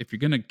 if you're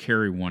gonna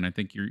carry one, I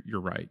think you're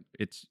right.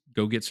 It's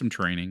go get some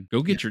training. Go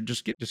Yeah, get your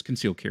just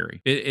conceal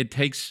carry.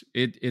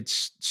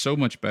 It's so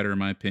much better in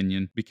my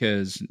opinion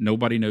because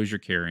nobody knows you're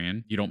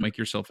carrying. You don't make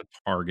yourself a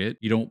target.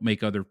 You don't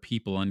make other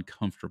people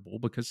uncomfortable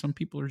because some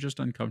people are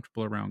just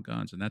uncomfortable around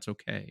guns, and that's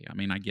okay. I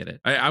mean, I get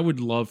it. I would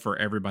love for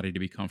everybody to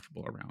be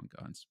comfortable around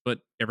guns, but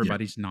yeah.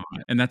 everybody's not,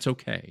 and that's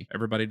okay.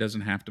 Everybody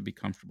doesn't have to be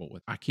comfortable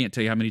with. I can't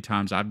tell you how many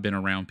times I've been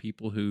around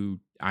people who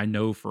I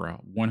know for a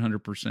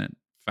 100%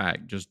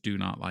 fact just do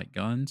not like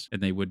guns, and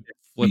they would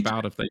Me flip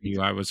out if they too.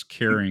 knew I was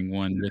carrying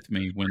one with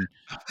me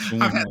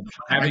I've had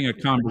having a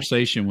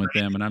conversation with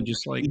them, and I'm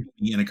just like,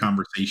 in a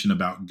conversation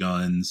about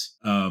guns.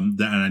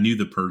 And I knew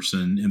the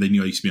person, and they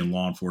knew I used to be in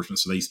law enforcement,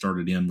 so they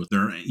started in with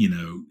their,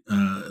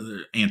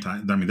 their anti.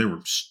 I mean, they were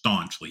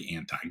staunchly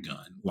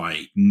anti-gun.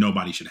 Like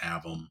nobody should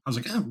have them. I was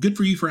like, oh, good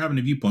for you for having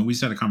a viewpoint. We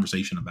just had a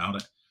conversation about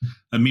it.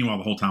 And meanwhile,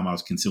 the whole time I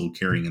was concealed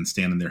carrying and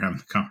standing there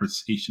having a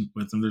conversation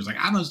with them. There's like,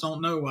 I just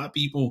don't know why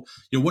people,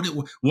 what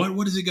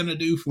is it going to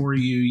do for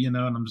you, And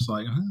I'm just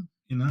like,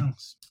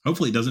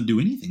 hopefully it doesn't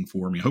do anything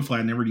for me. Hopefully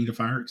I never need a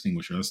fire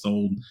extinguisher. That's the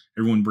old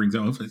everyone brings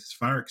out. Hopefully it's a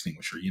fire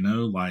extinguisher,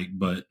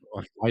 but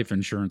life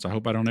insurance. I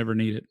hope I don't ever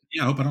need it.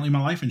 yeah, I hope I don't need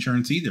my life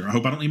insurance either. I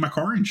hope I don't need my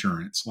car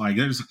insurance. Like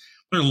there's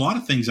a lot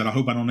of things that I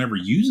hope I don't ever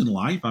use in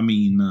life. I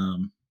mean,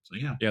 so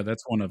yeah. Yeah,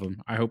 that's one of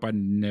them. I hope I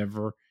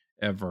never,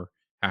 ever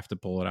have to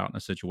pull it out in a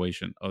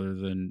situation other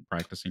than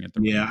practicing at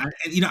the Yeah,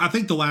 range. I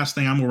think the last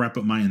thing I'm gonna wrap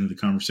up my end of the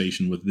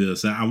conversation with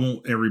this. I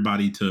want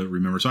everybody to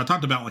remember. So I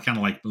talked about kind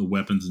of like the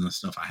weapons and the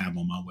stuff I have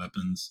on my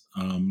weapons,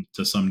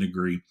 to some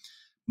degree.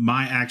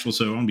 My actual,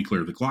 so I want to be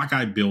clear, the Glock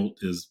I built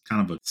is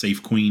kind of a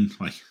safe queen.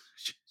 Like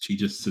she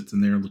just sits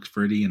in there, looks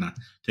pretty, and I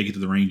take it to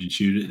the range and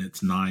shoot it, and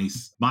it's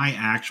nice. My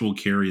actual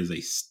carry is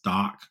a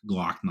stock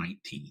Glock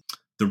 19.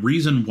 The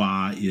reason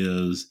why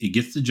is it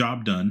gets the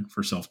job done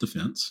for self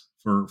defense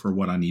for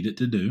what I need it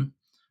to do. I'm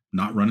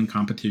not running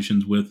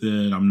competitions with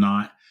it. I'm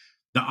not.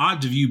 The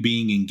odds of you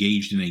being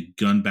engaged in a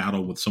gun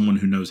battle with someone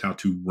who knows how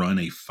to run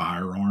a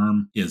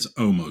firearm is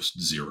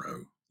almost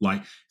zero.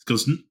 Like,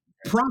 because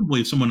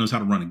probably if someone knows how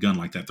to run a gun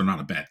like that, they're not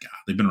a bad guy.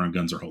 They've been around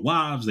guns their whole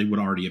lives. They would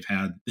already have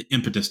had the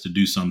impetus to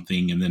do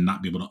something and then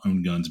not be able to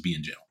own guns, be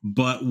in jail.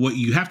 But what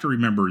you have to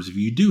remember is if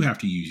you do have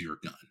to use your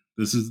gun,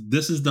 this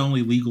is the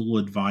only legal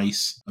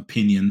advice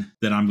opinion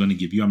that I'm going to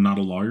give you. I'm not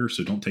a lawyer,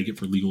 so don't take it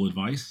for legal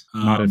advice.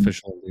 Not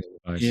official legal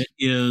advice. It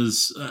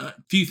is a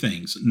few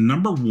things.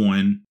 Number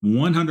one,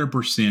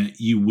 100%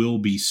 you will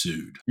be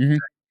sued. Mhm.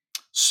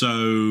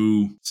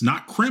 So it's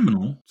not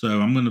criminal.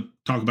 So I'm going to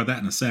talk about that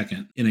in a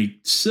second. In a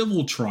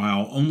civil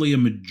trial, only a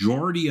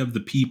majority of the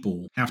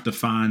people have to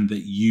find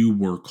that you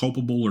were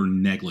culpable or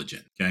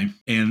negligent. Okay.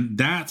 And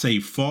that's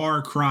a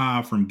far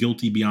cry from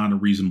guilty beyond a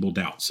reasonable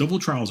doubt. Civil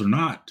trials are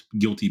not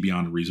guilty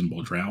beyond a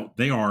reasonable doubt.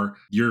 They are,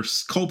 you're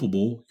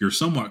culpable, you're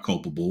somewhat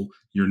culpable,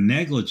 you're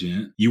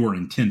negligent, you are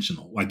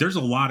intentional. Like there's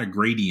a lot of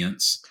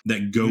gradients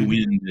that go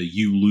into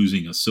you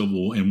losing a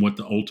civil and what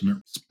the ultimate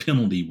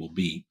penalty will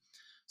be.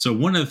 So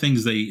one of the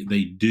things they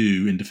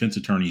do and defense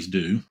attorneys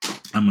do,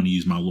 I'm going to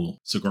use my little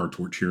cigar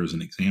torch here as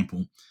an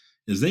example,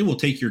 is they will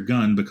take your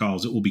gun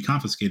because it will be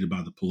confiscated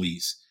by the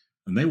police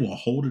and they will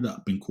hold it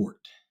up in court.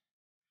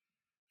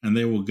 and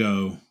they will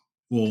go,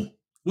 well,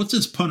 what's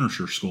this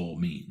Punisher skull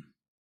mean?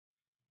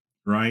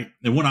 Right.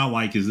 And what I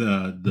like is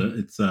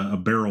it's a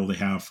barrel they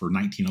have for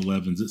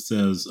 1911s. It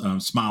says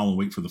smile and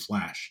wait for the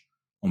flash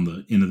on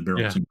the end of the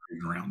barrel. Yeah. It's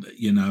engraved around it,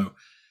 you know.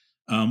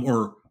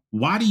 Or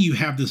why do you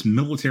have this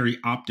military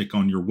optic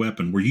on your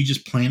weapon? Were you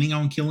just planning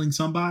on killing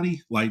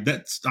somebody? Like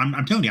that's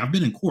I'm telling you, I've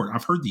been in court.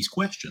 I've heard these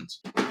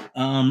questions.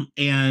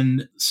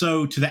 And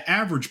so to the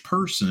average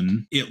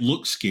person, it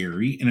looks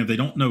scary. And if they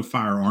don't know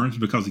firearms,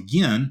 because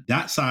again,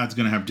 that side's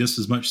going to have just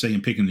as much say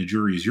in picking the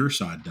jury as your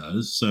side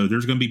does. So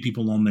there's going to be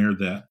people on there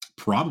that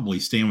probably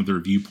stand with their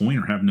viewpoint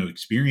or have no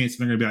experience.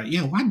 And they're going to be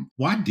like, yeah,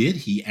 why did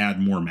he add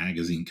more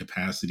magazine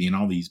capacity and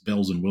all these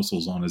bells and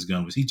whistles on his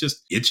gun? Was he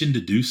just itching to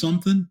do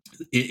something?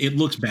 It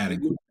looks bad in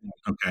court,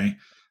 okay?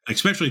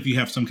 Especially if you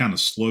have some kind of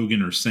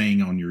slogan or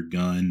saying on your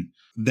gun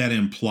that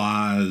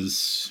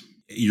implies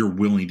you're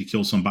willing to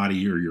kill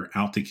somebody or you're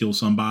out to kill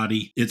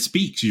somebody. It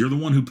speaks. You're the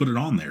one who put it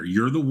on there.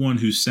 You're the one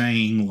who's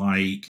saying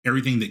like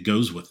everything that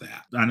goes with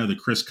that. I know the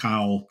Chris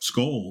Kyle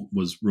skull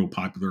was real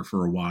popular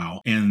for a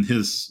while, and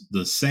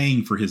the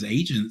saying for his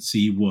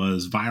agency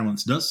was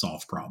violence does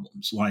solve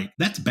problems. Like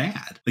that's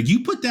bad. Like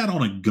you put that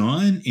on a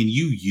gun and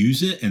you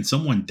use it and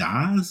someone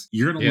dies,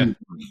 you're gonna lose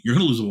money. You're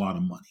gonna lose a lot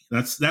of money.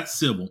 That's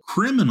civil.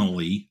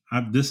 Criminally,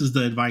 this is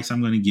the advice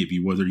I'm going to give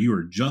you, whether you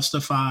are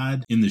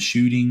justified in the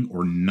shooting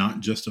or not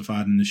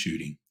justified in the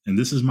shooting. And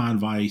this is my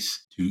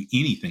advice to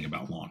anything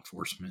about law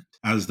enforcement.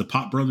 As the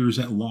Pop Brothers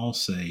at Law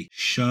say,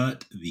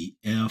 shut the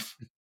F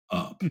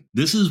up.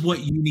 This is what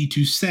you need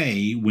to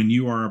say when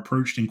you are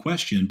approached and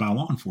questioned by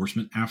law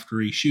enforcement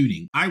after a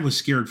shooting. I was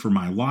scared for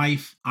my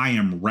life. I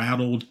am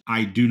rattled.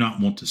 I do not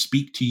want to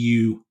speak to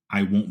you.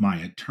 I want my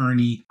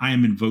attorney. I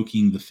am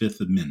invoking the Fifth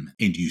Amendment.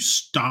 And you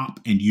stop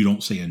and you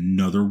don't say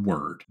another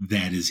word.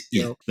 That is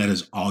it. Yep. That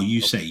is all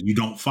you say. You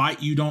don't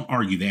fight. You don't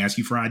argue. They ask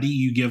you for ID.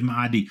 You give them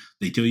ID.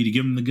 They tell you to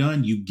give them the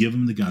gun. You give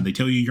them the gun. They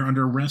tell you you're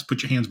under arrest.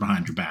 Put your hands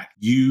behind your back.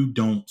 You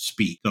don't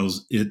speak.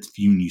 Because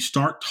when you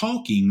start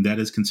talking, that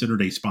is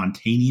considered a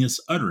spontaneous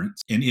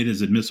utterance and it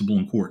is admissible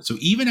in court. So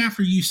even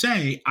after you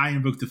say, I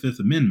invoke the Fifth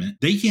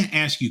Amendment, they can't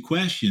ask you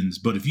questions.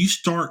 But if you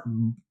start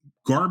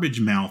garbage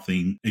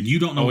mouthing and you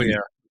don't know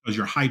because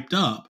you're hyped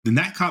up, then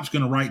that cop's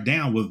going to write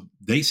down, well,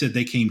 they said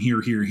they came here,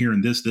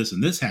 and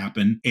this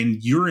happened. And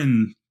you're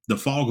in the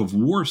fog of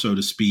war, so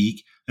to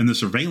speak. And the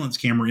surveillance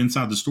camera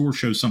inside the store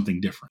shows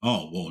something different.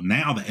 Oh, well,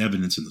 now the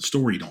evidence in the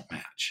story don't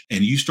match.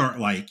 And you start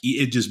like,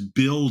 it just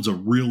builds a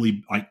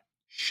really like,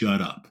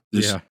 shut up.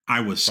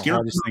 I was scared. The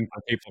hardest thing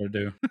for people to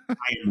do.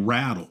 I am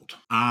rattled.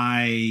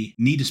 I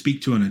need to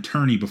speak to an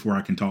attorney before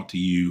I can talk to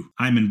you.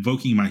 I'm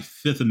invoking my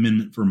Fifth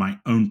Amendment for my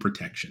own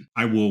protection.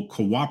 I will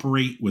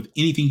cooperate with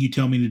anything you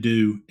tell me to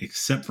do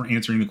except for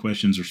answering the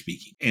questions or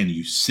speaking. And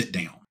you sit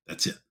down.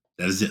 That's it.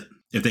 That is it.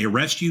 If they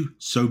arrest you,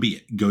 so be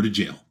it. Go to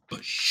jail.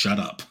 But shut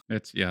up.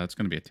 It's going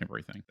to be a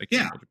temporary thing.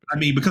 Yeah. I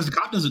mean, because the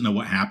cop doesn't know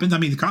what happens. I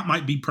mean, the cop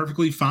might be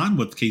perfectly fine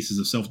with cases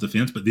of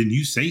self-defense, but then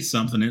you say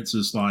something, it's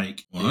just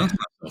like, well, that's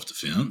not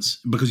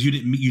self-defense because you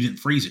didn't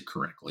phrase it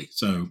correctly.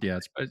 So yeah,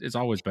 it's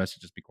always best to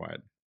just be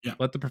quiet. Yeah.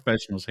 Let the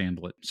professionals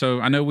handle it.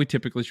 So I know we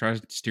typically try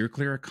to steer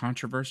clear of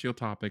controversial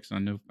topics. I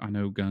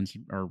know guns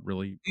are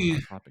really a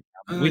hot topic.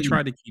 We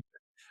try to keep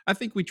it. I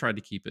think we tried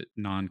to keep it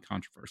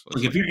non-controversial.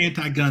 Like if you're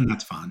anti-gun,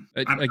 that's fine.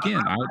 I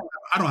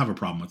don't have a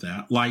problem with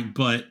that. Like,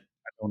 but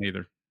I don't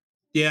either.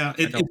 Yeah,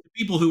 it's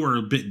people who are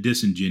a bit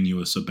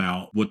disingenuous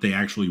about what they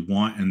actually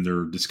want and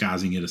they're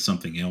disguising it as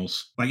something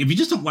else. Like if you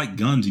just don't like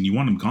guns and you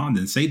want them gone,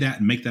 then say that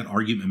and make that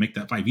argument, make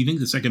that fight. If you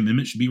think the Second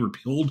Amendment should be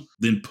repealed,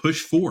 then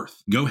push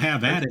forth. Go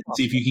have at it and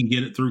see if you can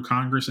get it through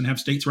Congress and have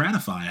states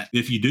ratify it.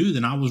 If you do,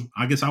 then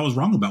I guess I was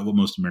wrong about what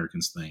most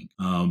Americans think.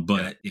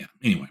 But yeah,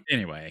 anyway.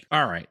 Anyway,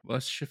 all right,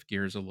 let's shift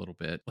gears a little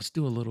bit. Let's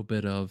do a little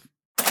bit of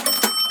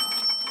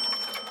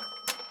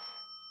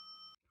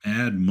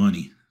add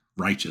money.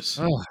 Righteous.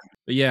 Oh,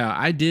 but yeah,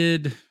 I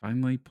did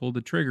finally pull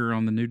the trigger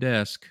on the new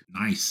desk.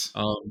 Nice.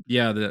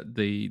 Yeah,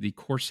 the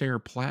Corsair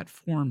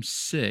Platform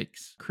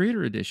 6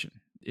 Creator Edition.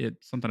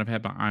 It's something I've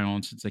had my eye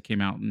on since they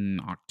came out in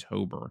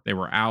October. They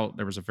were out.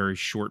 There was a very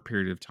short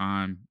period of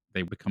time.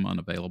 They become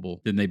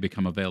unavailable. Then they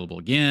become available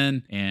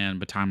again. And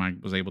by the time I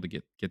was able to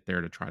get there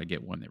to try to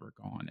get one, they were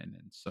gone. And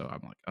so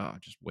I'm like, oh,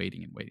 just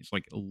waiting and waiting. It's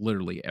like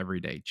literally every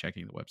day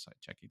checking the website.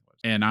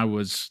 And I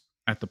was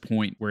at the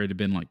point where it had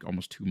been like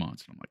almost 2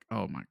 months. And I'm like,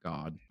 oh my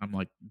God. I'm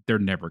like, they're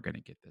never going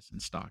to get this in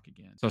stock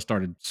again. So I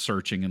started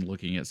searching and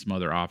looking at some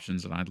other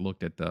options. And I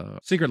looked at the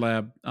Secret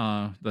Lab,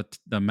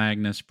 the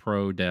Magnus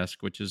Pro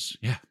desk, which is,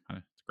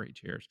 it's great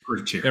chairs.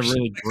 Great chairs.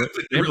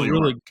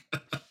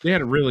 They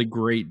had a really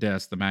great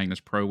desk, the Magnus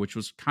Pro, which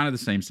was kind of the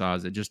same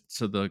size.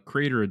 So the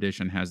Creator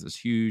Edition has this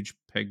huge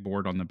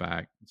pegboard on the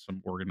back,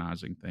 some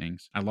organizing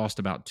things. I lost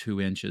about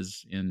 2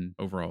 inches in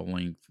overall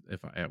length if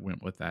I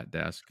went with that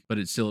desk, but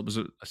it was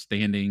a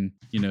standing,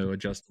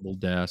 adjustable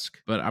desk.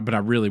 But I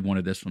really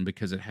wanted this one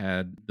because it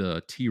had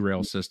the T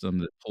rail system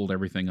that pulled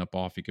everything up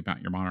off. You could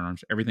mount your monitor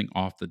arms, everything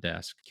off the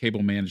desk.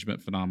 Cable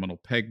management, phenomenal.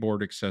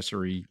 Pegboard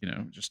accessory,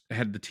 just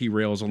had the T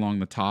rails along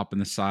the top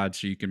and the side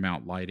so you can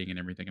mount lighting and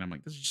everything. And I'm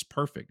like, this is just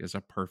perfect. It's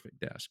a perfect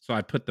desk. So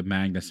I put the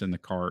Magnus in the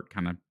cart,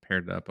 kind of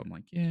paired it up. I'm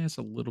like, yeah, it's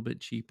a little bit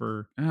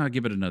cheaper. I'll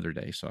give it another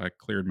day. So I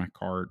cleared my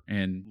cart,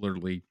 and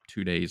literally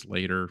 2 days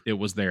later, it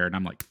was there. And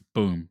I'm like,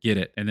 boom, get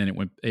it. And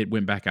then it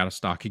went back out of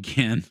stock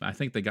again. I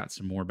think they got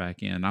some more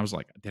back in. I was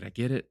like, did I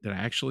get it? Did I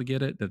actually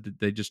get it? Did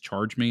they just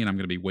charge me and I'm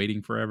going to be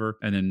waiting forever?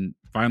 And then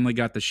finally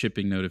got the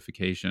shipping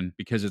notification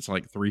because it's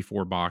like 3,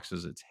 4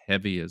 boxes. It's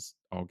heavy as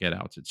all get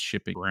outs. It's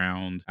shipping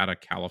around out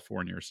of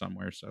California or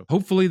somewhere. So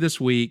hopefully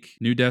this week,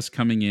 new desk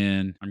coming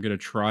in. I'm going to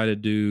try to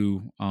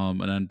do an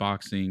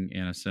unboxing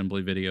and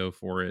assembly video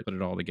for it, put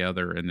it all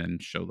together, and then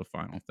show the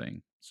final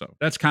thing. So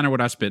that's kind of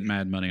what I spent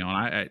mad money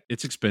on.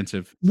 It's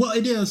expensive. Well,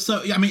 it is.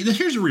 So, I mean,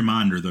 here's a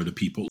reminder though to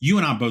people. You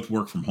and I both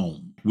work from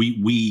home.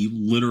 We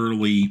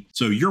literally,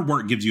 so your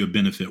work gives you a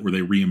benefit where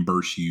they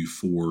reimburse you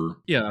for,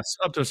 Yeah, it's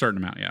up to a certain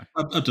amount. Yeah.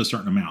 up to a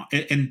certain amount.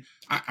 And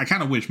I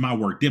kind of wish my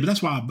work did, but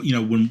that's why,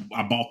 when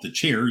I bought the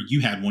chair,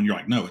 you had one, you're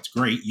like, no, it's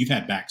great. You've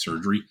had back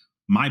surgery.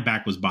 My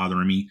back was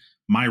bothering me.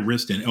 My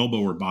wrist and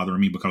elbow were bothering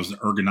me because the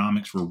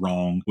ergonomics were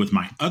wrong with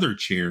my other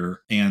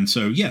chair. And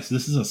so, yes,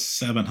 this is a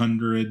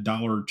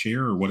 $700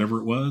 chair or whatever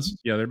it was.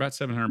 Yeah, they're about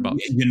 $700.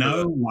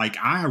 Like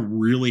I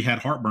really had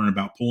heartburn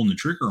about pulling the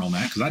trigger on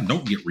that because I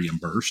don't get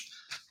reimbursed.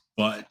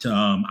 But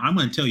I'm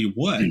going to tell you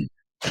what,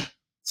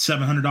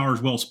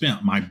 $700 well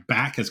spent. My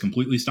back has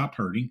completely stopped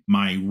hurting.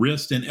 My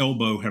wrist and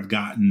elbow have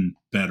gotten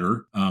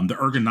better. The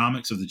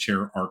ergonomics of the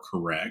chair are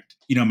correct.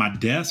 My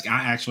desk,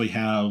 I actually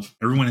have,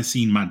 everyone has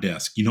seen my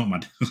desk. You know what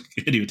my, I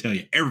didn't even tell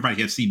you,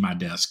 everybody has seen my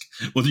desk.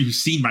 Whether you've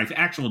seen my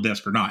actual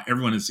desk or not,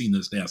 everyone has seen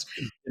this desk.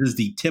 It is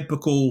the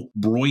typical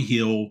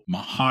Broyhill,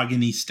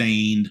 mahogany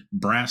stained,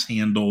 brass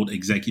handled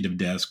executive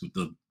desk with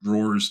the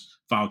drawers,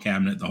 file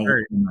cabinet, the whole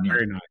Very,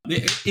 very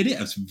nice. It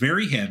is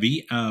very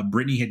heavy.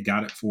 Brittany had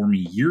got it for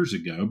me years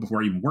ago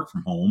before I even worked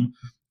from home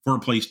for a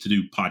place to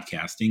do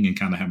podcasting and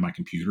kind of have my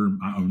computer,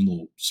 my own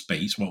little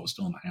space while it was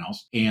still in the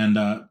house. And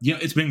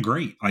it's been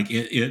great. Like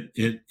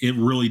it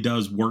really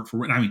does work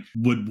for. I mean,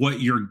 would what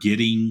you're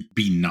getting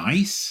be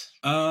nice?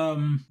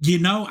 I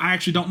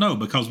actually don't know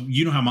because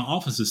you know how my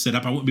office is set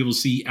up. I wouldn't be able to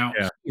see out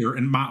here,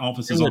 and my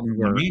office is also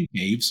my man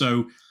cave.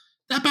 So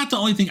that's about the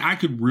only thing I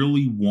could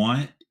really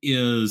want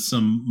is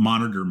some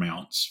monitor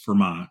mounts for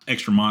my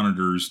extra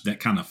monitors that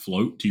kind of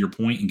float to your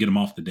point and get them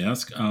off the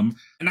desk. And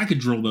I could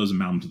drill those and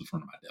mount them to the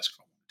front of my desk if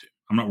I wanted to.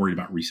 I'm not worried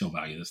about resale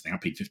value of this thing. I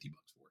paid $50 for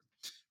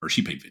it, or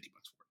she paid $50 for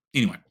it.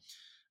 Anyway,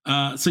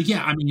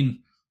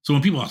 so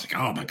when people are like,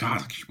 "Oh my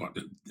god,"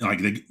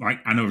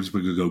 I know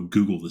we're gonna go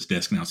Google this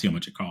desk now, see how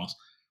much it costs.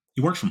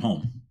 He works from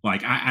home.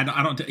 Like I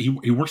don't.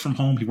 He works from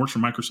home. He works for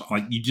Microsoft.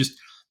 Like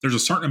there's a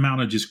certain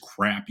amount of just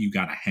crap you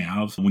got to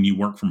have when you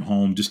work from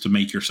home just to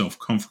make yourself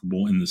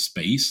comfortable in the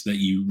space that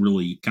you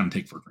really kind of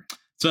take for granted.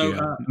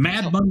 So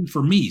mad money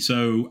for me.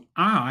 So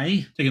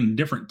I, taking a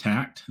different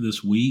tact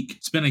this week,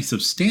 spent a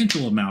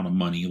substantial amount of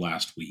money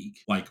last week,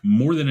 like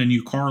more than a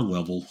new car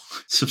level,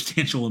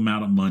 substantial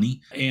amount of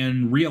money,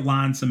 and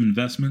realigned some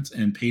investments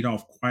and paid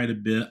off quite a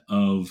bit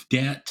of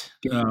debt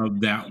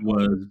that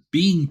was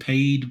being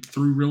paid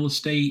through real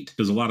estate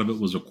because a lot of it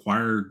was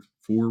acquired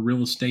for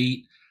real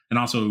estate, and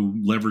also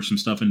leveraged some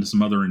stuff into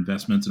some other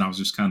investments. And I was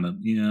just kind of,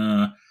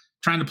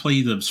 trying to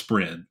play the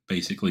spread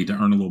basically to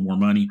earn a little more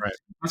money. Right.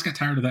 I just got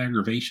tired of the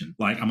aggravation.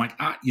 Like, I'm like,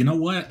 you know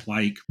what?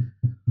 Like,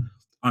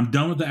 I'm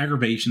done with the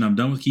aggravation. I'm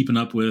done with keeping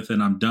up with,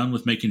 and I'm done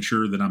with making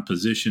sure that I'm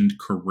positioned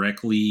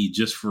correctly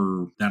just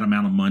for that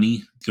amount of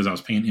money because I was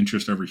paying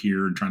interest over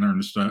here and trying to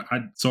earn stuff.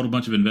 I sold a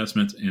bunch of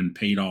investments and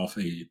paid off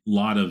a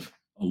lot of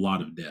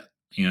debt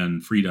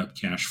and freed up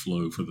cash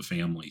flow for the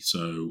family.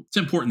 So it's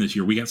important this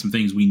year. We got some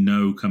things we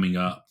know coming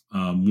up.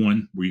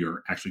 One, we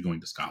are actually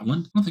going to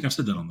Scotland. I don't think I've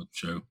said that on the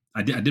show.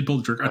 I did pull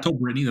the trigger. I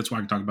told Brittany, that's why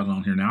I can talk about it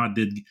on here now. I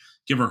did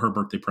give her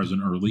birthday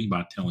present early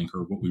by telling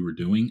her what we were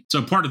doing.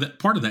 So part of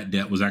that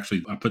debt was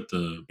actually I put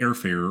the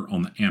airfare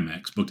on the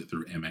Amex, booked it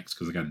through Amex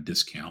because I got a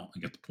discount. I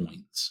got the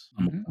points.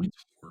 I'm a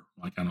points for.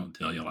 Like I don't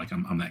tell you, like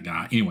I'm that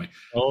guy. Anyway.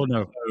 Oh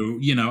no. So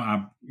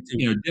I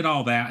did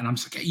all that, and I'm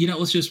just like,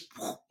 let's just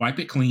wipe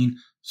it clean.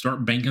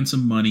 Start banking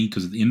some money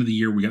because at the end of the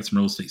year, we got some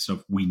real estate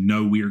stuff we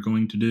know we are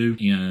going to do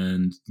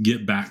and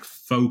get back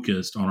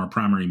focused on our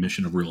primary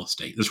mission of real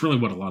estate. That's really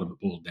what a lot of it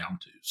boiled down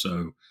to.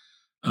 So,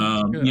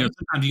 sometimes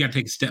you got to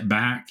take a step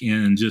back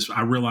and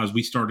I realized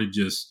we started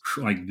just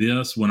like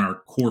this when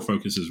our core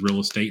focus is real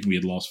estate and we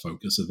had lost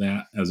focus of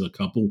that as a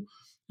couple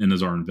and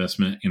as our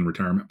investment and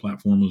retirement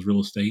platform was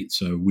real estate.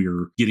 So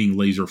we're getting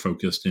laser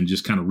focused and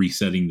just kind of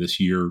resetting this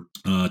year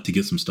to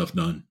get some stuff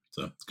done.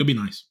 So it's going to be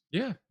nice.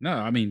 Yeah. No,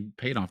 I mean,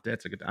 paying off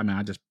debt's a good,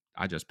 I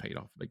I just paid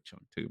off a big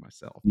chunk too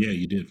myself. Yeah,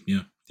 you did.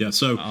 Yeah. Yeah.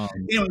 So Um,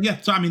 anyway,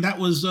 yeah. So I mean, that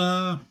was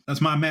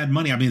that's my mad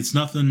money. I mean, it's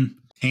nothing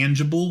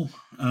tangible.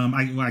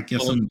 I guess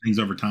well, some things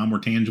over time were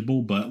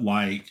tangible, but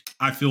like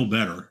I feel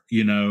better,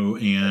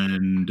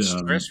 and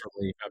stress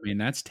relief, I mean,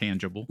 that's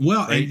tangible,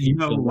 well, and right? You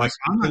feel like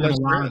you I'm feel not gonna less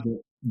lie, stressed.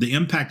 the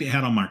impact it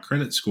had on my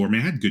credit score. I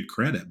mean, I had good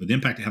credit, but the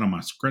impact it had on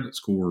my credit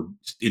score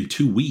in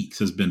 2 weeks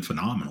has been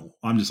phenomenal.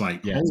 I'm just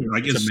like, Yeah, holy,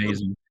 like it's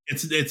amazing.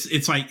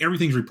 it's like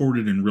everything's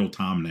reported in real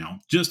time now,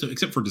 just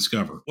except for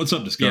Discover. What's up,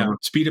 Yeah, Discover?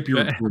 Speed up your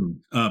but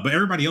reporting. But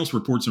everybody else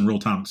reports in real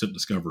time except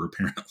Discover,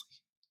 apparently.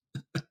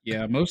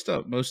 yeah, most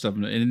of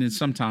them, and then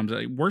sometimes,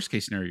 worst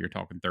case scenario, you're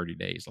talking 30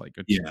 days, like,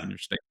 it's Yeah. when your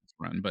statements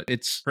run, but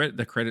it's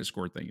the credit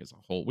score thing is a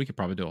whole we could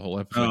probably do a whole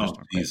episode Oh, just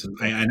on credit geez.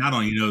 score. And I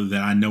don't even know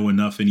that I know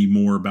enough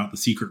anymore about the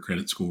secret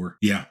credit score.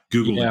 Yeah,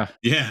 Google it. Yeah.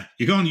 Yeah,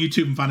 you go on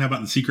YouTube and find out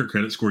about the secret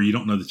credit score you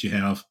don't know that you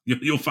have.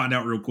 You'll find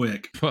out real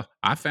quick.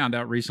 I found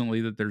out recently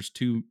that there's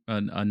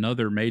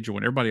another major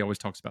one. Everybody always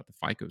talks about the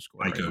FICO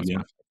score, right? FICO, What's yeah.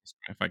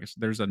 my FICO?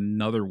 There's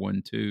another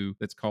one too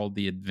that's called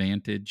the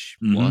Advantage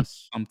Mhm.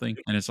 Plus something,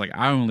 and it's like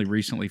I only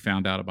recently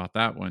found out about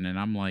that one, and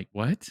I'm like,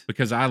 what?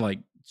 Because I like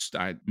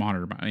I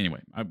monitor my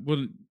anyway. I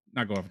wouldn't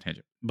not go off a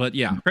tangent, but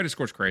yeah, credit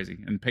score's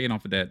crazy, and paying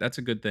off a debt that's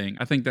a good thing.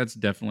 I think that's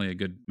definitely a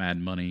good Mad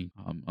Money,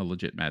 a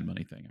legit Mad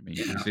Money thing. I mean,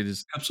 Yeah, because it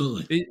is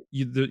absolutely.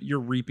 you're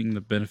reaping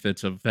the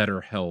benefits of better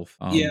health,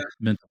 Yeah,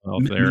 mental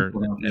health there,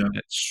 mental health, and yeah.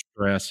 that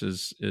stress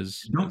is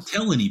Don't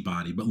tell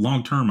anybody, but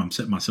long term, I'm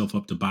setting myself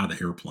up to buy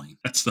the airplane.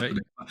 hey,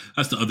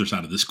 That's the other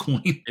side of this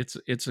coin.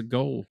 it's a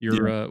goal.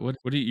 Your, Yeah. what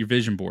are your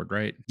vision board,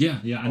 right? Yeah,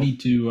 yeah. Oh, I need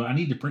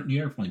to print the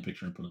airplane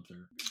picture and put up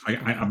there.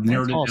 I've that's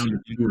narrowed it down awesome, to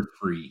dude. 2 or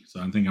 3,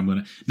 so I think I'm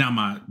gonna now.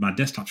 My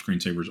desktop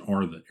screensavers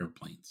are the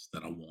airplanes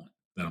that I want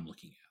that I'm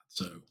looking at.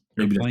 So Your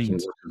maybe that's gonna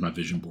planes. work as my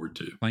vision board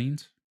too.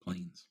 Planes?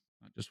 Planes.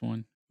 Not just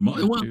 1, Well,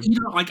 2?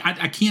 like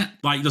I can't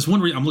like that's one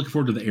reason I'm looking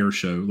forward to the air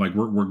show. Like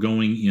we're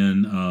going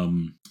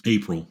in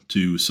April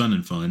to Sun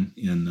and Fun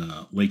in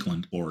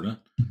Lakeland, Florida.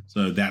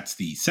 So that's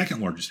the second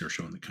largest air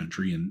show in the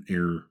country, and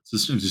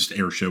it's just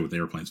air show with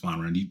airplanes flying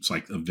around. It's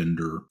like a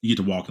vendor. You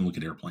get to walk and look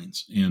at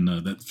airplanes, and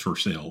that's for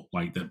sale.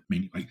 Like that,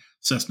 like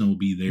Cessna will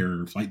be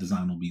there, Flight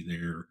Design will be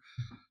there,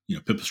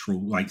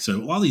 Pipistrel, like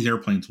so. All these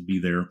airplanes will be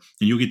there, and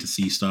you'll get to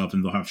see stuff,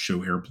 and they'll have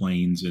show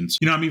airplanes, and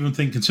I'm even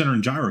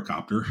considering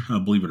gyrocopter,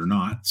 believe it or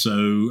not.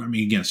 So I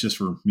mean, again, it's just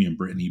for me and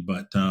Brittany,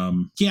 but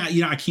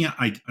yeah, I can't,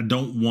 I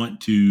don't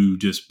want to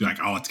just be like,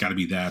 oh, it's got to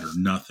be that or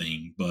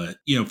nothing. But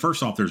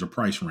first off, there's a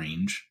price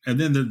range, and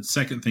then the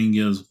second thing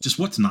is just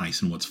what's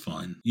nice and what's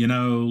fun.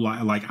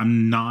 Like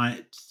I'm not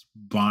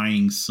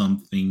buying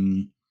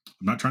something.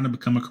 I'm not trying to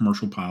become a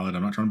commercial pilot.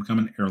 I'm not trying to become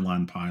an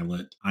airline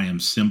pilot. I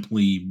am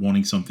simply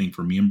wanting something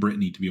for me and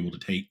Brittany to be able to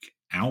take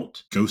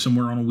out, go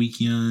somewhere on a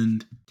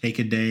weekend, take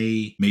a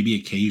day, maybe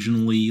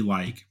occasionally,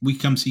 like we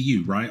come see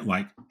you, right?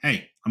 Like,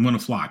 hey, I'm going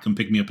to fly. Come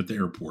pick me up at the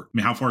airport. I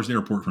mean, how far is the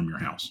airport from your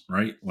house,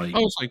 right? Like,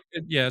 Oh,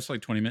 it's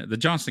like 20 minutes. The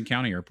Johnston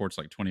County Airport's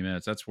like 20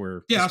 minutes. That's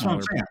where yeah, the that's what small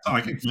I'm saying. airport So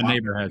I can my fly.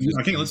 neighbor has his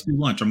Okay, let's do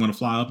lunch. I'm going to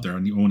fly up there. I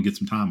want to get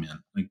some time in.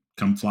 Like,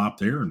 come fly up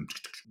there and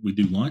we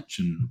do lunch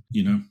and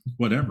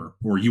whatever.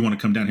 Or you want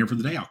to come down here for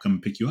the day? I'll come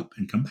and pick you up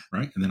and come back,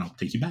 right? And then I'll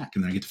take you back,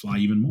 and then I get to fly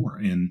even more.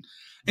 And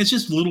it's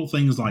just little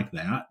things like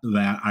that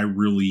that I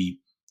really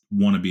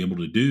want to be able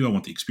to do. I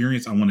want the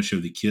experience. I want to show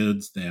the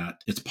kids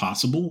that it's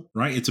possible,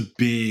 right? It's a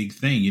big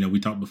thing. We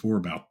talked before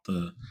about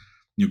the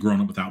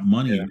growing up without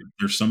money. yeah.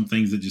 There's some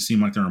things that just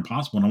seem like they're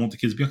impossible. And I want the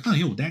kids to be like, oh,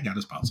 yeah, well, dad got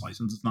his pilot's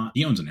license. It's not,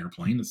 he owns an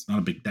airplane. It's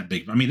not that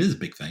big. I mean, it is a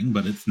big thing,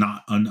 but it's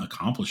not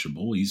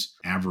unaccomplishable. He's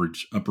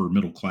average, upper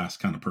middle class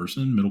kind of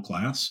person, middle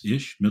class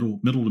ish, middle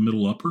to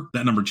middle upper.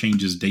 That number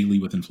changes daily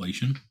with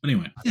inflation. But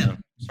anyway, I yeah. know.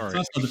 So Sorry.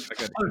 that's I got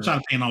to other side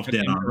of interrupt. paying off Got to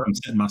debt. I'm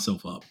interrupt. setting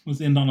myself up. Let's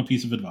end on a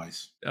piece of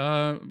advice.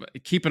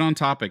 Keep it on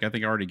topic. I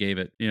think I already gave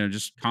it.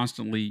 Just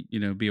constantly,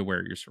 be aware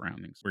of your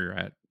surroundings, where you're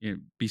at.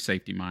 Be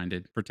safety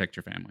minded, protect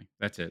your family.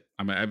 That's it.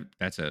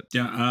 That's it.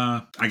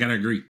 Yeah, I gotta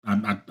agree.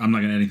 I'm not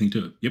gonna add anything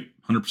to it. Yep,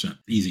 100%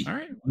 easy, All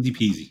right. easy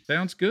peasy.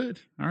 Sounds good.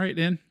 All right,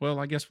 then. Well,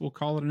 I guess we'll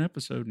call it an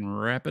episode and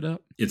wrap it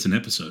up. It's an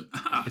episode.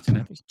 It's an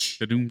episode.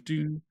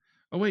 Ba-doom-doom.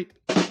 Oh, wait.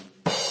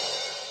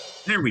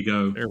 There we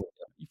go. There we go.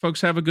 You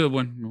folks have a good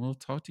one. We'll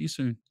talk to you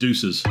soon.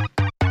 Deuces.